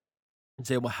and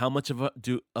say, well, how much of it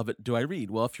do I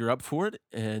read? Well, if you're up for it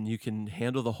and you can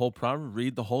handle the whole proverb,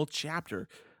 read the whole chapter.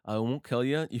 It won't kill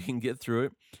you. You can get through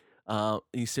it.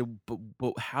 You say,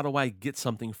 but how do I get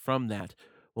something from that?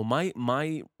 Well,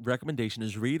 my recommendation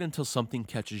is read until something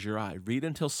catches your eye. Read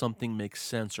until something makes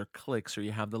sense or clicks, or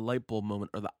you have the light bulb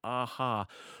moment or the aha,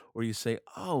 or you say,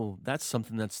 "Oh, that's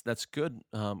something that's good,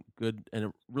 good," and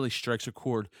it really strikes a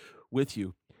chord with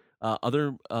you.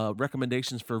 Other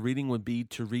recommendations for reading would be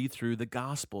to read through the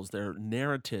Gospels. They're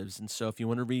narratives, and so if you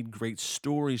want to read great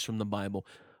stories from the Bible,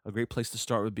 a great place to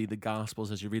start would be the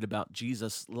Gospels as you read about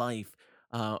Jesus' life.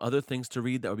 Other things to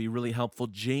read that would be really helpful.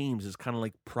 James is kind of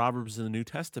like Proverbs in the New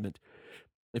Testament.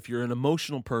 If you're an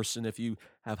emotional person, if you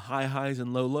have high highs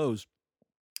and low lows,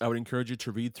 I would encourage you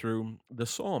to read through the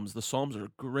Psalms. The Psalms are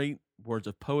great, words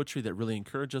of poetry that really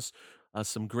encourage us.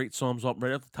 Some great Psalms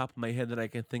right off the top of my head that I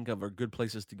can think of are good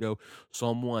places to go.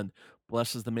 Psalm 1,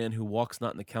 blessed is the man who walks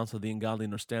not in the counsel of the ungodly,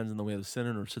 nor stands in the way of the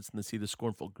sinner, nor sits in the seat of the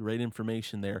scornful. Great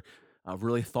information there.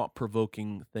 Really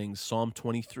thought-provoking things. Psalm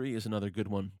 23 is another good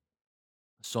one.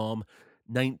 Psalm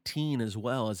 19 as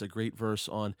well is a great verse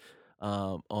on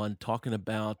talking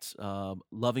about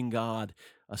loving God.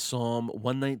 Psalm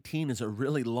 119 is a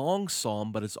really long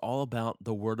psalm, but it's all about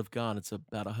the Word of God. It's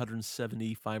about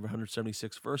 175 or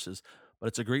 176 verses, but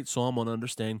it's a great psalm on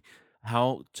understanding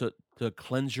how to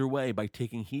cleanse your way by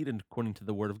taking heed and according to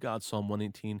the Word of God. Psalm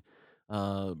 118,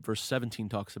 verse 17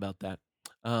 talks about that.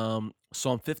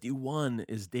 Psalm 51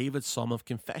 is David's psalm of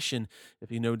confession.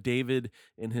 If you know David,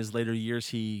 in his later years,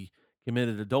 he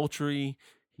committed adultery.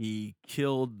 He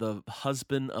killed the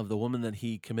husband of the woman that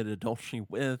he committed adultery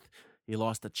with. He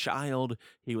lost a child.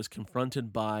 He was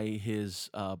confronted by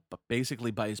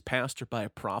basically by his pastor, by a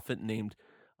prophet named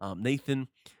Nathan.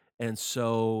 And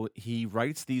so he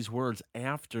writes these words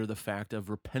after the fact of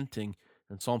repenting.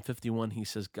 In Psalm 51, he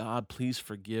says, God, please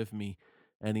forgive me.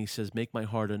 And he says, make my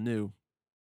heart anew.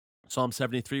 Psalm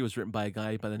 73 was written by a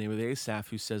guy by the name of Asaph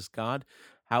who says, God,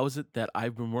 how is it that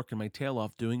I've been working my tail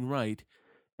off doing right,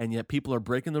 and yet people are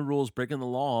breaking the rules, breaking the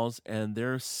laws, and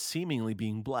they're seemingly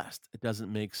being blessed? It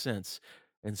doesn't make sense.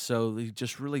 And so he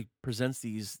just really presents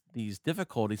these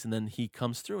difficulties, and then he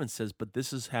comes through and says, but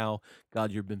this is how,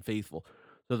 God, you've been faithful.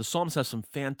 So the Psalms have some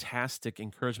fantastic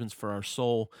encouragements for our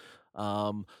soul.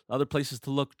 Other places to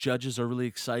look, Judges are really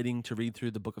exciting to read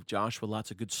through. The book of Joshua, lots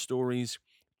of good stories.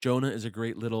 Jonah is a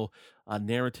great little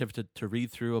narrative to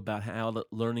read through about how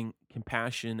learning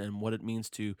compassion and what it means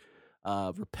to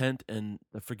repent and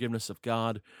the forgiveness of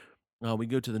God. We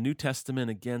go to the New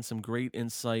Testament, again, some great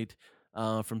insight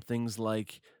from things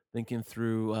like thinking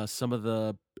through some of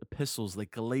the epistles,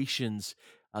 like Galatians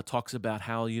talks about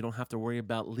how you don't have to worry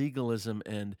about legalism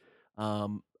and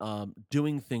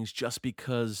doing things just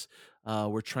because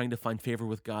we're trying to find favor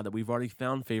with God, that we've already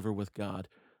found favor with God.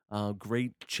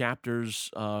 Great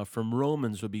chapters from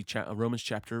Romans would be Romans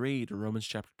chapter 8 or Romans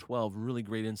chapter 12. Really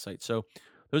great insight. So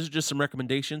those are just some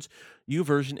recommendations.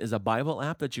 YouVersion is a Bible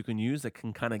app that you can use that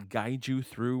can kind of guide you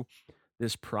through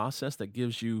this process, that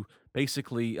gives you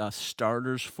basically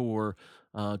starters for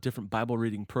different Bible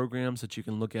reading programs that you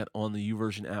can look at on the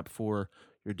YouVersion app for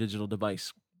your digital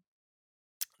device.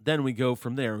 Then we go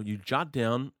from there. You jot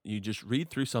down, you just read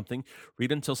through something,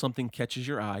 read until something catches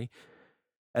your eye.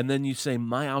 And then you say,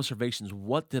 my observations,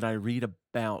 what did I read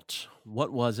about?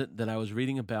 What was it that I was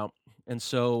reading about? And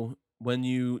so when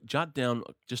you jot down,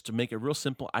 just to make it real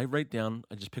simple, I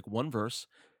just pick one verse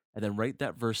and then write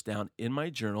that verse down in my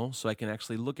journal so I can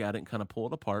actually look at it and kind of pull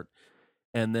it apart.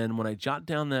 And then when I jot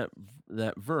down that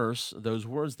verse, those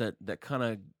words that kind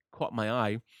of caught my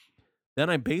eye, then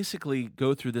I basically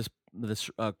go through this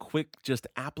quick just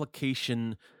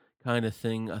application kind of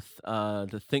thing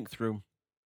to think through.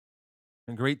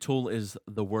 A great tool is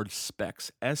the word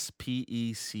specs,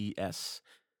 SPECS.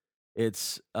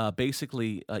 It's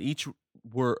basically each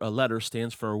a letter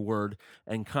stands for a word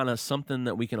and kind of something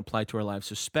that we can apply to our lives.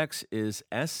 So specs is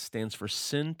S stands for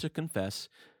sin to confess.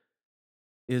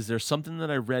 Is there something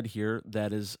that I read here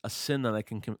that is a sin that I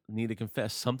need to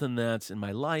confess? Something that's in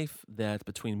my life that's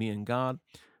between me and God.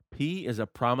 P is a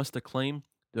promise to claim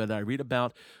that I read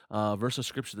about a verse of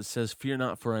scripture that says, fear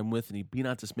not, for I am with thee. Be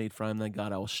not dismayed, for I am thy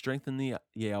God. I will strengthen thee.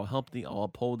 Yea, I will help thee. I will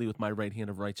uphold thee with my right hand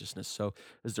of righteousness. So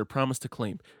is there a promise to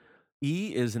claim?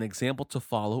 E is an example to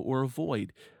follow or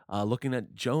avoid. Looking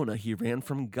at Jonah, he ran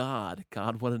from God.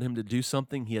 God wanted him to do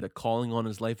something. He had a calling on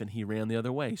his life, and he ran the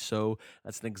other way. So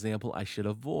that's an example I should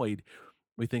avoid.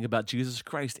 We think about Jesus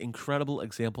Christ, incredible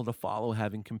example to follow,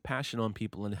 having compassion on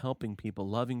people and helping people,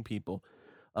 loving people.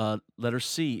 Letter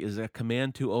C is a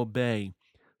command to obey,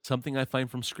 something I find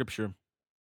from Scripture.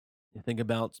 You think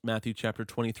about Matthew chapter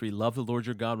 23, love the Lord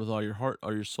your God with all your heart,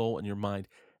 all your soul, and your mind,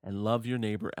 and love your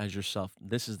neighbor as yourself.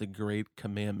 This is the great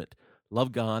commandment.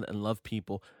 Love God and love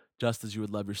people just as you would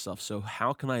love yourself. So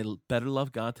how can I better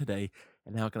love God today,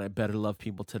 and how can I better love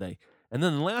people today? And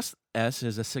then the last S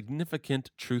is a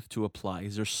significant truth to apply.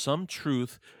 Is there some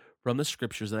truth from the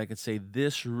Scriptures that I can say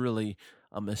this really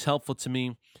is helpful to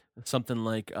me? Something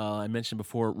like I mentioned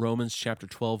before, Romans chapter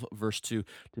 12, verse 2,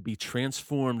 to be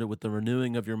transformed with the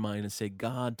renewing of your mind and say,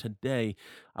 God, today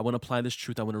I want to apply this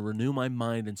truth. I want to renew my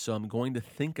mind. And so I'm going to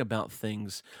think about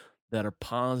things that are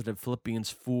positive.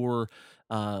 Philippians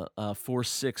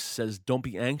 4:6 says, don't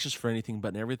be anxious for anything,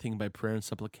 but in everything by prayer and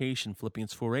supplication.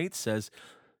 Philippians 4:8 says,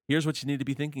 here's what you need to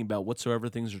be thinking about. Whatsoever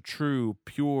things are true,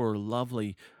 pure,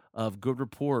 lovely, of good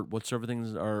report, whatsoever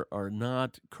things are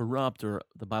not corrupt or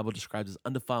the Bible describes as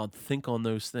undefiled, think on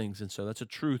those things. And so that's a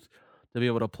truth to be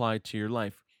able to apply to your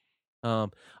life.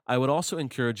 I would also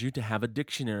encourage you to have a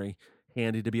dictionary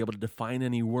handy to be able to define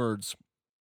any words.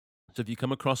 So if you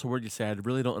come across a word you say, I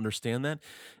really don't understand that.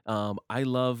 I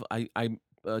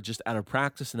just out of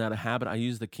practice and out of habit, I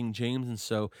use the King James, and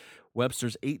so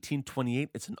Webster's 1828.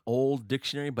 It's an old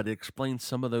dictionary, but it explains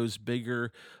some of those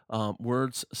bigger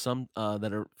words, some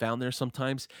that are found there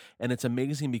sometimes, and it's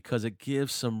amazing because it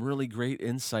gives some really great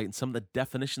insight. And some of the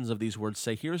definitions of these words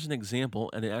say, here's an example,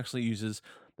 and it actually uses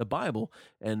the Bible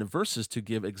and the verses to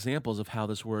give examples of how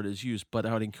this word is used. But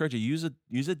I would encourage you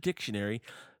use a dictionary,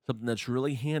 something that's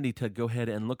really handy to go ahead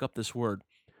and look up this word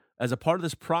as a part of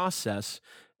this process.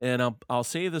 And I'll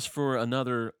save this for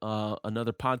another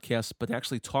podcast, but to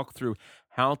actually talk through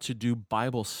how to do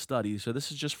Bible study. So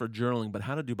this is just for journaling, but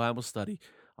how to do Bible study.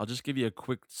 I'll just give you a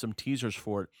quick some teasers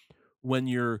for it. When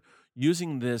you're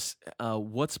using this,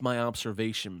 what's my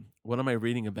observation? What am I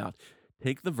reading about?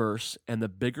 Take the verse and the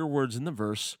bigger words in the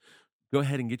verse. Go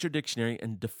ahead and get your dictionary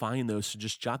and define those. So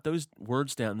just jot those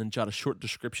words down and then jot a short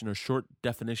description or short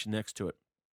definition next to it.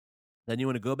 Then you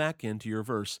want to go back into your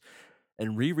verse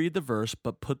and reread the verse,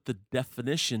 but put the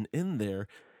definition in there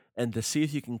and to see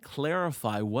if you can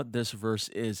clarify what this verse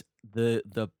is.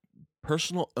 The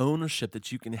personal ownership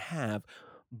that you can have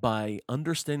by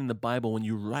understanding the Bible when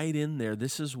you write in there,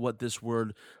 this is what this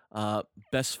word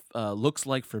best looks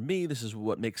like for me. This is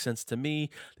what makes sense to me.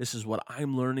 This is what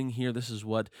I'm learning here. This is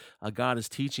what God is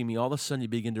teaching me. All of a sudden, you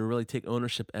begin to really take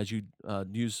ownership as you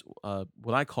use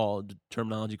what I call the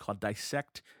terminology called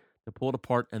dissect, to pull it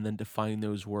apart and then define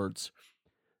those words.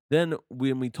 Then,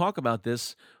 when we talk about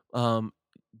this, um,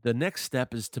 the next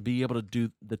step is to be able to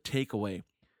do the takeaway.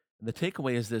 The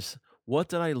takeaway is this: what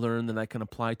did I learn that I can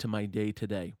apply to my day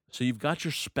today? So you've got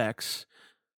your specs,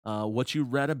 what you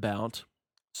read about.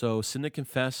 So sin to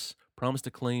confess, promise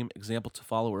to claim, example to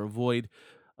follow or avoid,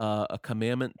 a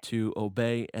commandment to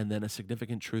obey, and then a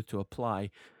significant truth to apply.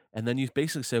 And then you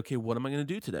basically say, okay, what am I going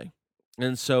to do today?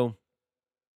 And so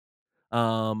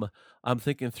um, I'm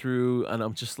thinking through, and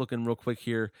I'm just looking real quick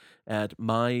here at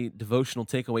my devotional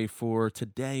takeaway for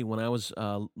today. When I was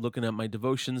looking at my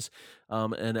devotions,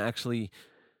 and actually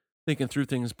thinking through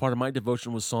things, part of my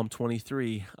devotion was Psalm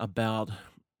 23 about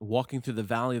walking through the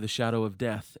valley of the shadow of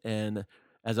death. And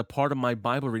as a part of my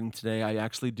Bible reading today, I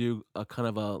actually do a kind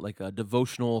of a like a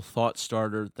devotional thought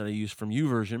starter that I use from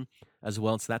YouVersion as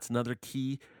well. So that's another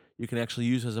key you can actually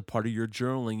use as a part of your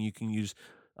journaling. You can use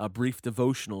a brief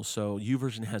devotional. So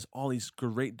YouVersion has all these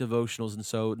great devotionals, and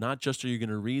so not just are you going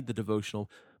to read the devotional,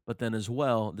 but then as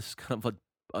well, this is kind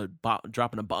of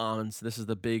dropping a bomb. And so this is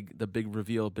the big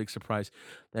reveal, big surprise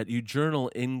that you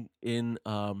journal in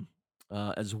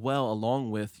as well along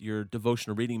with your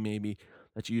devotional reading maybe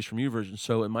that you use from YouVersion.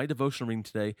 So in my devotional reading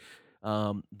today,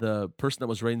 the person that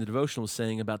was writing the devotional was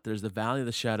saying about there's the valley of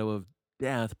the shadow of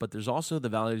death, but there's also the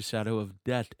valley of the shadow of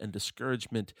debt and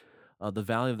discouragement, the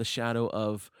valley of the shadow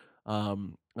of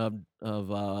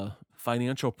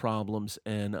financial problems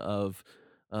and of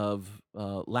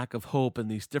lack of hope in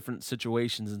these different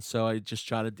situations. And so I just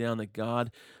jotted down that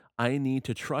God, I need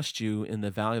to trust you in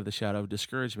the valley of the shadow of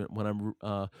discouragement when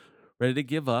I'm ready to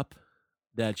give up,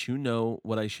 that you know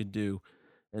what I should do.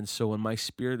 And so when my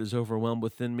spirit is overwhelmed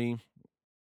within me,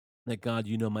 that God,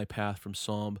 you know my path from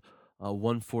Psalm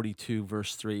 142,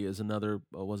 verse 3 is another,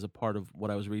 was a part of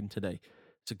what I was reading today.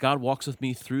 So God walks with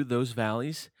me through those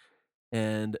valleys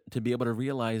and to be able to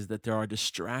realize that there are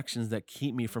distractions that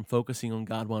keep me from focusing on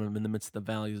God when I'm in the midst of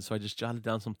the valleys. So I just jotted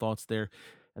down some thoughts there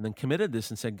and then committed this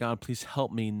and said, God, please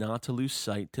help me not to lose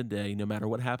sight today, no matter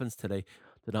what happens today,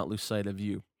 to not lose sight of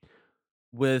you.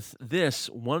 With this,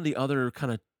 one of the other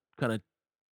kind of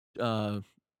uh,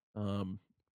 um,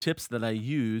 tips that I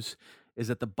use is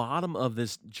at the bottom of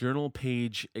this journal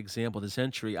page example, this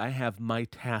entry, I have my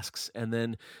tasks, and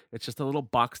then it's just a little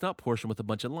boxed up portion with a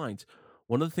bunch of lines.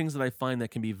 One of the things that I find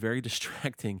that can be very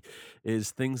distracting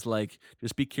is things like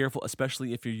just be careful,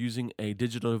 especially if you're using a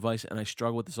digital device. And I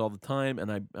struggle with this all the time,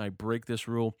 and I break this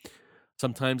rule.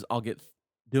 Sometimes I'll get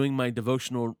doing my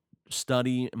devotional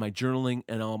study and my journaling,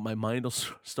 and my mind will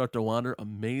start to wander.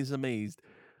 Amazed,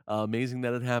 amazing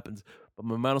that it happens. But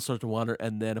my mind will start to wander,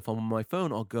 and then if I'm on my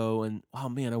phone, I'll go and oh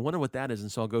man, I wonder what that is, and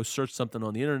so I'll go search something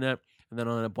on the internet, and then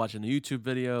I'll end up watching a YouTube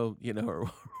video, or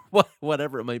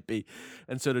whatever it might be.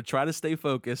 And so to try to stay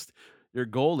focused, your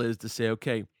goal is to say,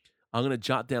 okay, I'm going to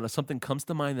jot down if something comes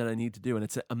to mind that I need to do, and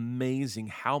it's amazing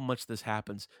how much this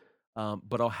happens.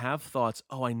 But I'll have thoughts.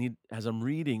 Oh, I need as I'm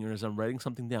reading or as I'm writing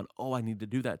something down. Oh, I need to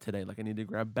do that today. Like I need to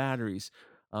grab batteries.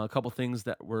 a couple things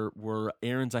that were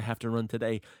errands I have to run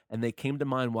today, and they came to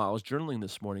mind while I was journaling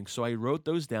this morning. So I wrote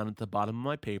those down at the bottom of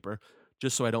my paper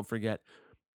just so I don't forget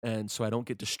and so I don't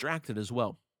get distracted as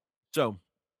well. So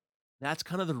that's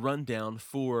kind of the rundown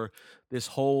for this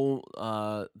whole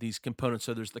these components.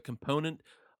 So there's the component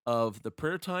of the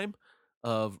prayer time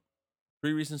of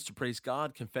three reasons to praise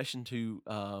God, confession to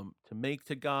make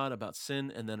to God about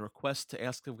sin, and then request to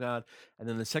ask of God. And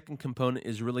then the second component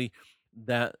is really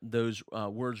that those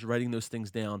words, writing those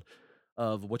things down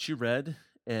of what you read,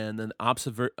 and then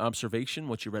observation,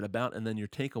 what you read about, and then your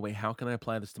takeaway. How can I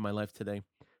apply this to my life today?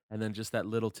 And then just that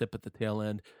little tip at the tail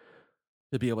end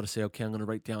to be able to say, okay, I'm going to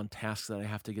write down tasks that I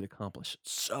have to get accomplished.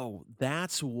 So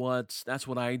that's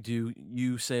what I do.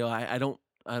 You say, oh, I don't.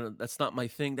 That's not my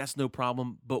thing. That's no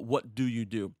problem. But what do you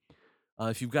do?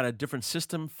 If you've got a different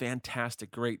system,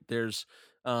 fantastic, great. There's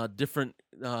different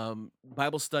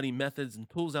Bible study methods and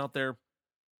tools out there.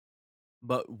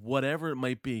 But whatever it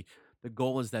might be, the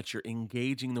goal is that you're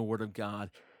engaging the Word of God.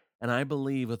 And I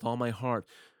believe with all my heart,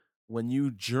 when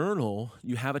you journal,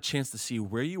 you have a chance to see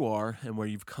where you are and where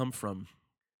you've come from.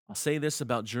 I'll say this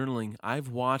about journaling. I've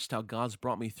watched how God's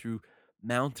brought me through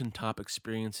mountaintop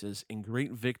experiences and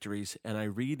great victories, and I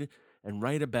read and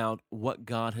write about what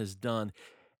God has done.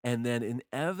 And then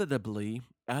inevitably,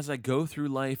 as I go through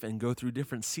life and go through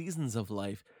different seasons of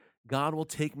life, God will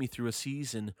take me through a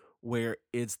season where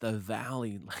it's the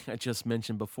valley, like I just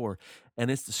mentioned before, and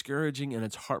it's discouraging and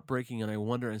it's heartbreaking. And I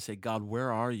wonder and say, God,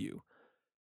 where are you?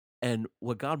 And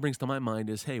what God brings to my mind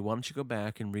is, hey, why don't you go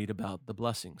back and read about the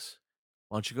blessings?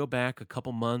 Why don't you go back a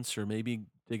couple months or maybe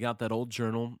dig out that old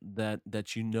journal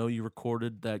that you know you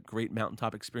recorded that great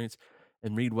mountaintop experience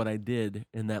and read what I did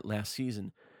in that last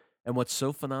season. And what's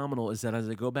so phenomenal is that as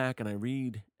I go back and I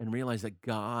read and realize that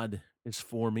God is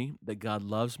for me, that God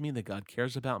loves me, that God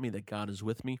cares about me, that God is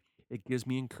with me, it gives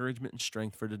me encouragement and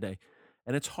strength for today.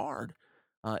 And it's hard.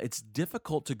 It's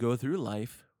difficult to go through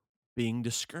life being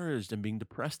discouraged and being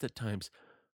depressed at times.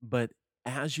 But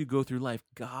as you go through life,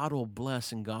 God will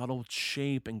bless and God will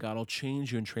shape and God will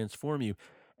change you and transform you.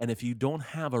 And if you don't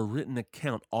have a written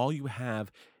account, all you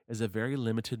have is a very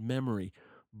limited memory.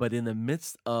 But in the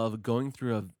midst of going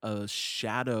through a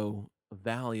shadow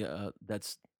valley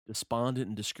that's despondent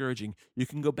and discouraging, you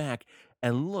can go back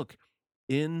and look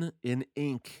in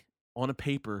ink on a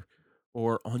paper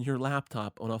or on your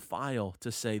laptop on a file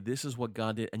to say this is what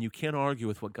God did, and you can't argue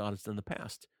with what God has done in the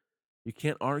past. You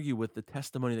can't argue with the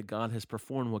testimony that God has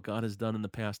performed, what God has done in the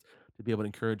past to be able to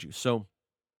encourage you. So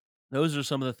those are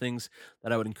some of the things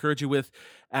that I would encourage you with.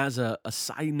 As a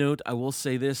side note, I will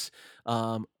say this: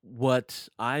 what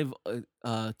I've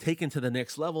taken to the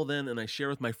next level, then, and I share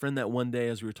with my friend that one day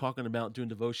as we were talking about doing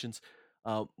devotions.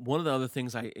 One of the other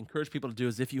things I encourage people to do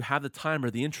is if you have the time or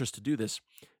the interest to do this,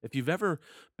 if you've ever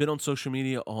been on social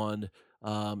media on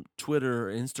Twitter,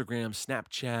 Instagram,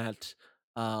 Snapchat,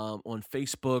 on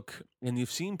Facebook, and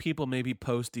you've seen people maybe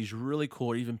post these really cool,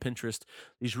 or even Pinterest,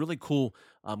 these really cool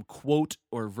quote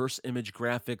or verse image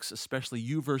graphics. Especially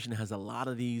YouVersion has a lot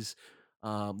of these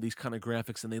kind of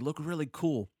graphics, and they look really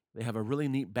cool. They have a really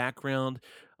neat background,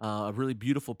 a really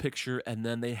beautiful picture, and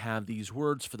then they have these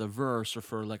words for the verse or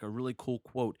for like a really cool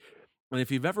quote. And if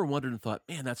you've ever wondered and thought,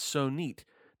 man, that's so neat.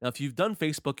 Now, if you've done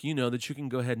Facebook, you know that you can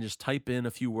go ahead and just type in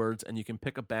a few words and you can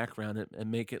pick a background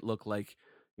and make it look like,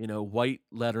 white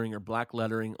lettering or black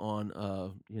lettering on,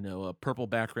 a purple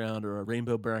background or a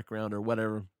rainbow background or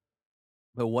whatever.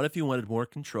 But what if you wanted more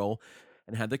control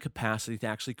and had the capacity to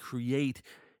actually create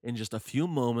in just a few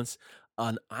moments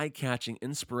an eye catching,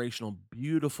 inspirational,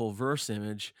 beautiful verse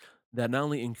image that not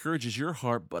only encourages your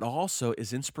heart, but also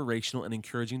is inspirational and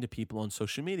encouraging to people on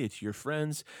social media, to your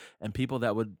friends and people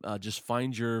that would just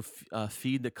find your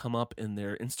feed that come up in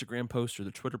their Instagram post or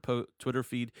the Twitter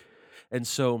feed. And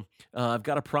so I've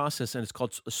got a process, and it's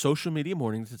called Social Media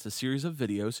Mornings. It's a series of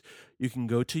videos. You can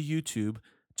go to YouTube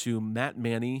to Matt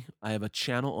Manny. I have a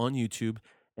channel on YouTube,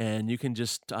 and you can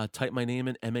just type my name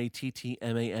in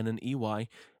Mattmanney,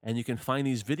 and you can find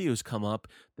these videos come up.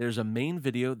 There's a main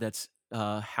video that's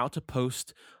how to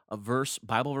post a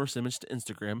Bible verse image to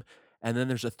Instagram. And then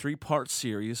there's a three-part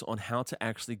series on how to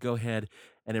actually go ahead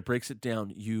and it breaks it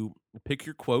down. You pick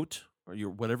your quote or your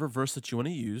whatever verse that you want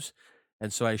to use.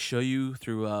 And so I show you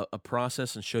through a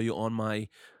process and show you on my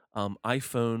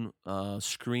iPhone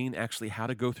screen actually how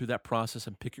to go through that process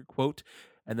and pick your quote,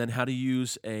 and then how to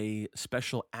use a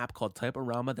special app called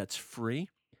Typorama that's free,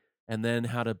 and then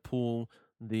how to pull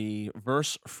the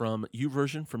verse from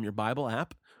YouVersion from your Bible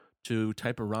app to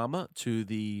Typorama to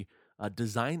the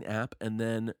Design app. And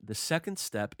then the second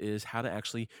step is how to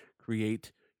actually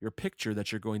create your picture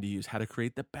that you're going to use, how to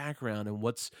create the background, and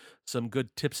what's some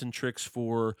good tips and tricks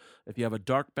for if you have a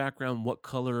dark background, what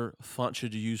color font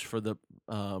should you use for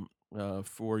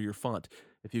your font?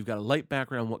 If you've got a light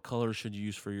background, what color should you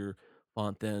use for your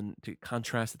font then to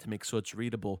contrast it to make so it's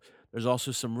readable? There's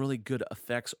also some really good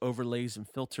effects, overlays, and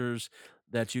filters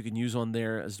that you can use on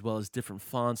there, as well as different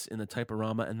fonts in the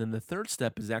typorama. And then the third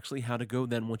step is actually how to go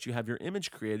then, once you have your image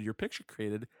created, your picture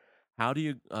created, how do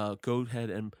you go ahead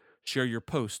and share your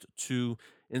post to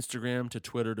Instagram, to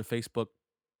Twitter, to Facebook?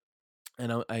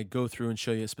 And I go through and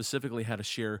show you specifically how to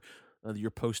share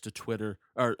your post to Twitter,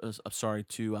 or sorry,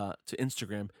 to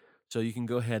Instagram, so you can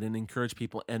go ahead and encourage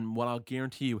people. And what I'll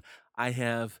guarantee you, I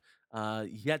have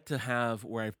yet to have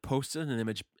where I've posted an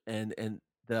image, and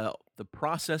the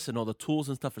process and all the tools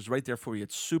and stuff is right there for you.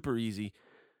 It's super easy,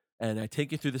 and I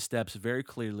take you through the steps very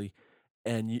clearly.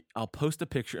 And I'll post a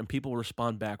picture, and people will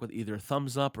respond back with either a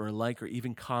thumbs up or a like, or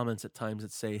even comments at times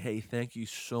that say, "Hey, thank you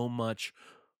so much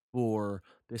for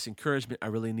this encouragement. I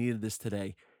really needed this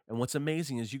today." And what's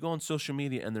amazing is you go on social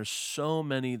media, and there's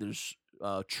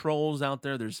trolls out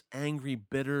there, there's angry,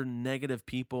 bitter, negative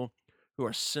people who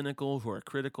are cynical, who are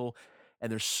critical,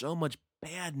 and there's so much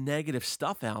bad, negative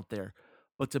stuff out there.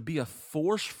 But to be a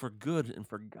force for good and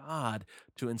for God,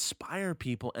 to inspire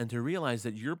people and to realize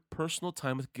that your personal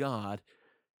time with God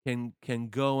can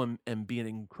go and be an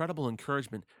incredible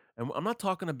encouragement. And I'm not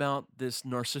talking about this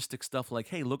narcissistic stuff like,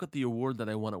 "Hey, look at the award that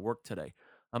I won at work today."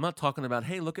 I'm not talking about,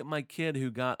 "Hey, look at my kid who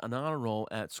got an honor roll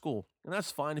at school." And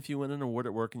that's fine if you win an award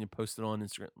at work and you post it on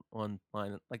Instagram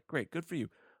online. Like, great, good for you.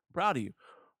 Proud of you.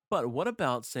 But what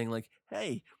about saying like,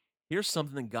 "Hey, here's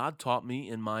something that God taught me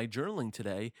in my journaling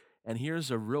today, and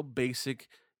here's a real basic,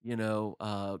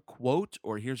 quote,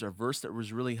 or here's a verse that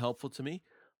was really helpful to me."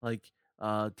 Like,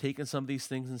 taking some of these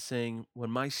things and saying,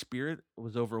 "When my spirit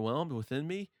was overwhelmed within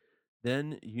me,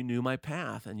 then you knew my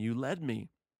path and you led me."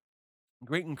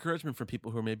 Great encouragement for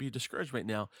people who are maybe discouraged right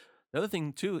now. The other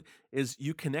thing too is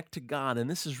you connect to God, and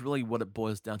this is really what it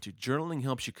boils down to. Journaling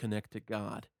helps you connect to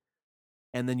God.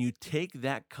 And then you take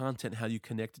that content, how you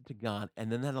connect it to God,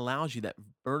 and then that allows you that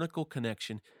vertical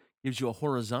connection, gives you a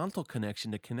horizontal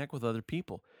connection to connect with other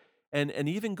people. And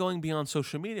even going beyond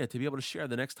social media to be able to share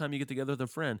the next time you get together with a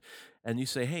friend and you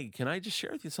say, "Hey, can I just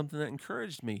share with you something that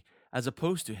encouraged me?" As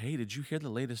opposed to, "Hey, did you hear the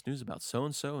latest news about so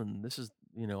and so? And this is,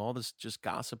 all this just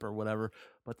gossip or whatever."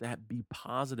 But that be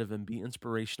positive and be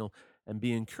inspirational and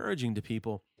be encouraging to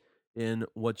people in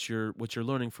what you're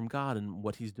learning from God and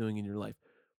what He's doing in your life.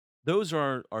 Those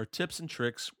are our tips and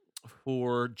tricks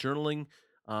for journaling.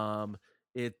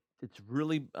 It's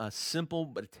really simple,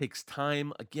 but it takes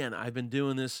time. Again, I've been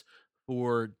doing this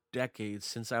for decades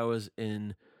since I was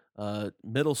in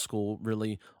middle school,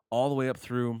 really, all the way up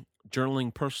through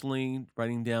journaling personally,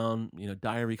 writing down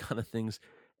diary kind of things,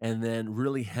 and then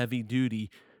really heavy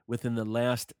duty within the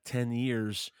last 10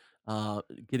 years.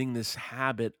 Getting this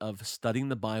habit of studying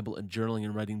the Bible and journaling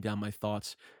and writing down my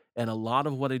thoughts, and a lot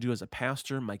of what I do as a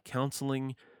pastor, my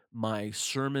counseling, my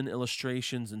sermon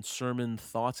illustrations and sermon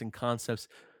thoughts and concepts,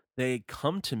 they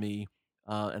come to me,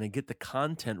 and I get the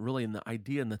content really and the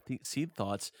idea and the seed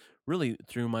thoughts really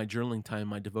through my journaling time,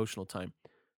 my devotional time.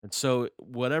 And so,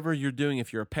 whatever you're doing,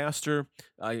 if you're a pastor,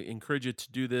 I encourage you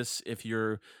to do this. If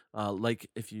you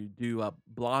do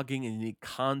blogging and you need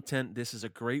content, this is a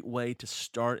great way to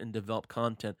start and develop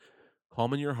content.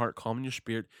 Calm in your heart, calm in your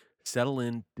spirit, settle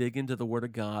in, dig into the Word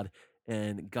of God,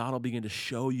 and God will begin to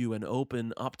show you and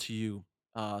open up to you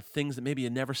things that maybe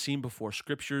you've never seen before,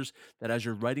 scriptures that as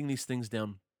you're writing these things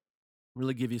down,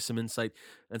 really give you some insight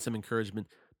and some encouragement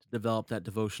to develop that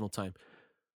devotional time.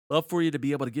 Love for you to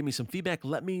be able to give me some feedback.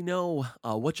 Let me know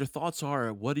what your thoughts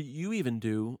are. What do you even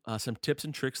do? Some tips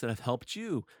and tricks that have helped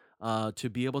you to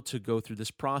be able to go through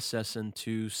this process and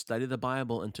to study the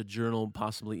Bible and to journal,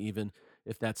 possibly even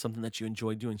if that's something that you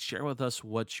enjoy doing. Share with us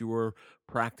what your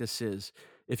practice is.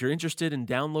 If you're interested in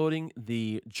downloading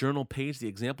the journal page, the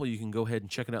example, you can go ahead and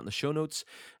check it out in the show notes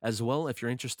as well. If you're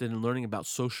interested in learning about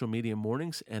social media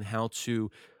mornings and how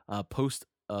to post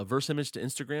a verse image to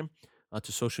Instagram,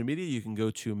 to social media, you can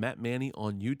go to Matt Manny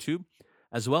on YouTube.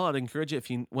 As well, I'd encourage you, if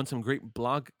you want some great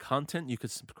blog content, you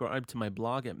could subscribe to my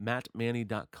blog at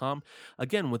mattmanny.com.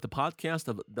 Again, with the podcast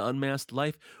of The Unmasked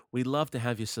Life, we love to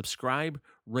have you subscribe,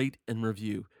 rate, and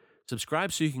review.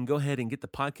 Subscribe so you can go ahead and get the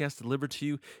podcast delivered to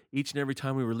you each and every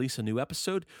time we release a new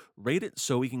episode. Rate it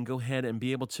so we can go ahead and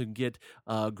be able to get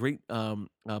great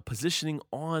positioning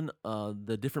on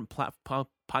the different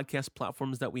podcast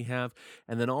platforms that we have.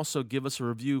 And then also give us a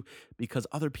review, because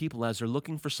other people, as they're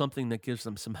looking for something that gives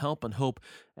them some help and hope,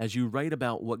 as you write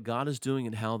about what God is doing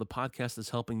and how the podcast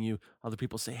is helping you, other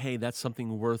people say, "Hey, that's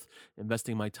something worth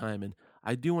investing my time in."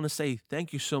 I do want to say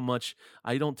thank you so much.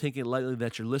 I don't take it lightly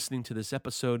that you're listening to this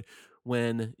episode.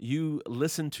 When you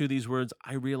listen to these words,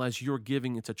 I realize you're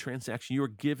giving, it's a transaction. You're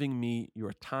giving me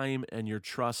your time and your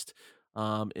trust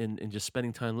in just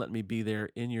spending time, letting me be there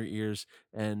in your ears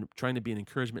and trying to be an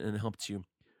encouragement and a help to you.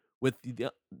 With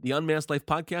the Unmasked Life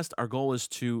podcast, our goal is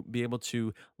to be able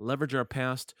to leverage our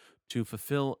past to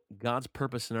fulfill God's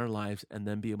purpose in our lives and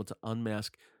then be able to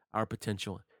unmask our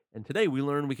potential. And today we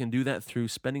learn we can do that through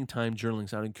spending time journaling.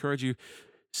 So I'd encourage you,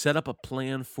 set up a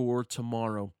plan for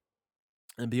tomorrow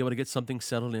and be able to get something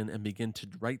settled in and begin to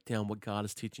write down what God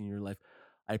is teaching in your life.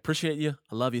 I appreciate you.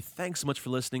 I love you. Thanks so much for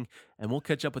listening. And we'll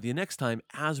catch up with you next time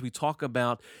as we talk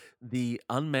about the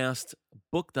Unmasked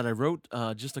book that I wrote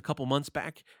just a couple months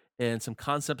back and some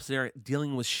concepts there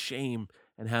dealing with shame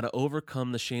and how to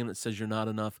overcome the shame that says you're not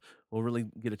enough. We'll really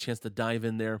get a chance to dive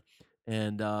in there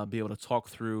and be able to talk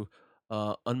through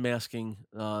unmasking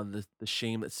the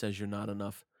shame that says you're not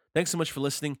enough. Thanks so much for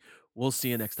listening. We'll see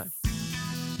you next time.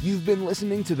 You've been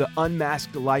listening to the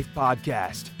Unmasked Life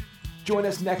podcast. Join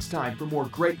us next time for more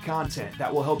great content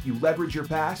that will help you leverage your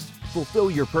past, fulfill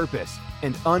your purpose,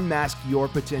 and unmask your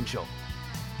potential.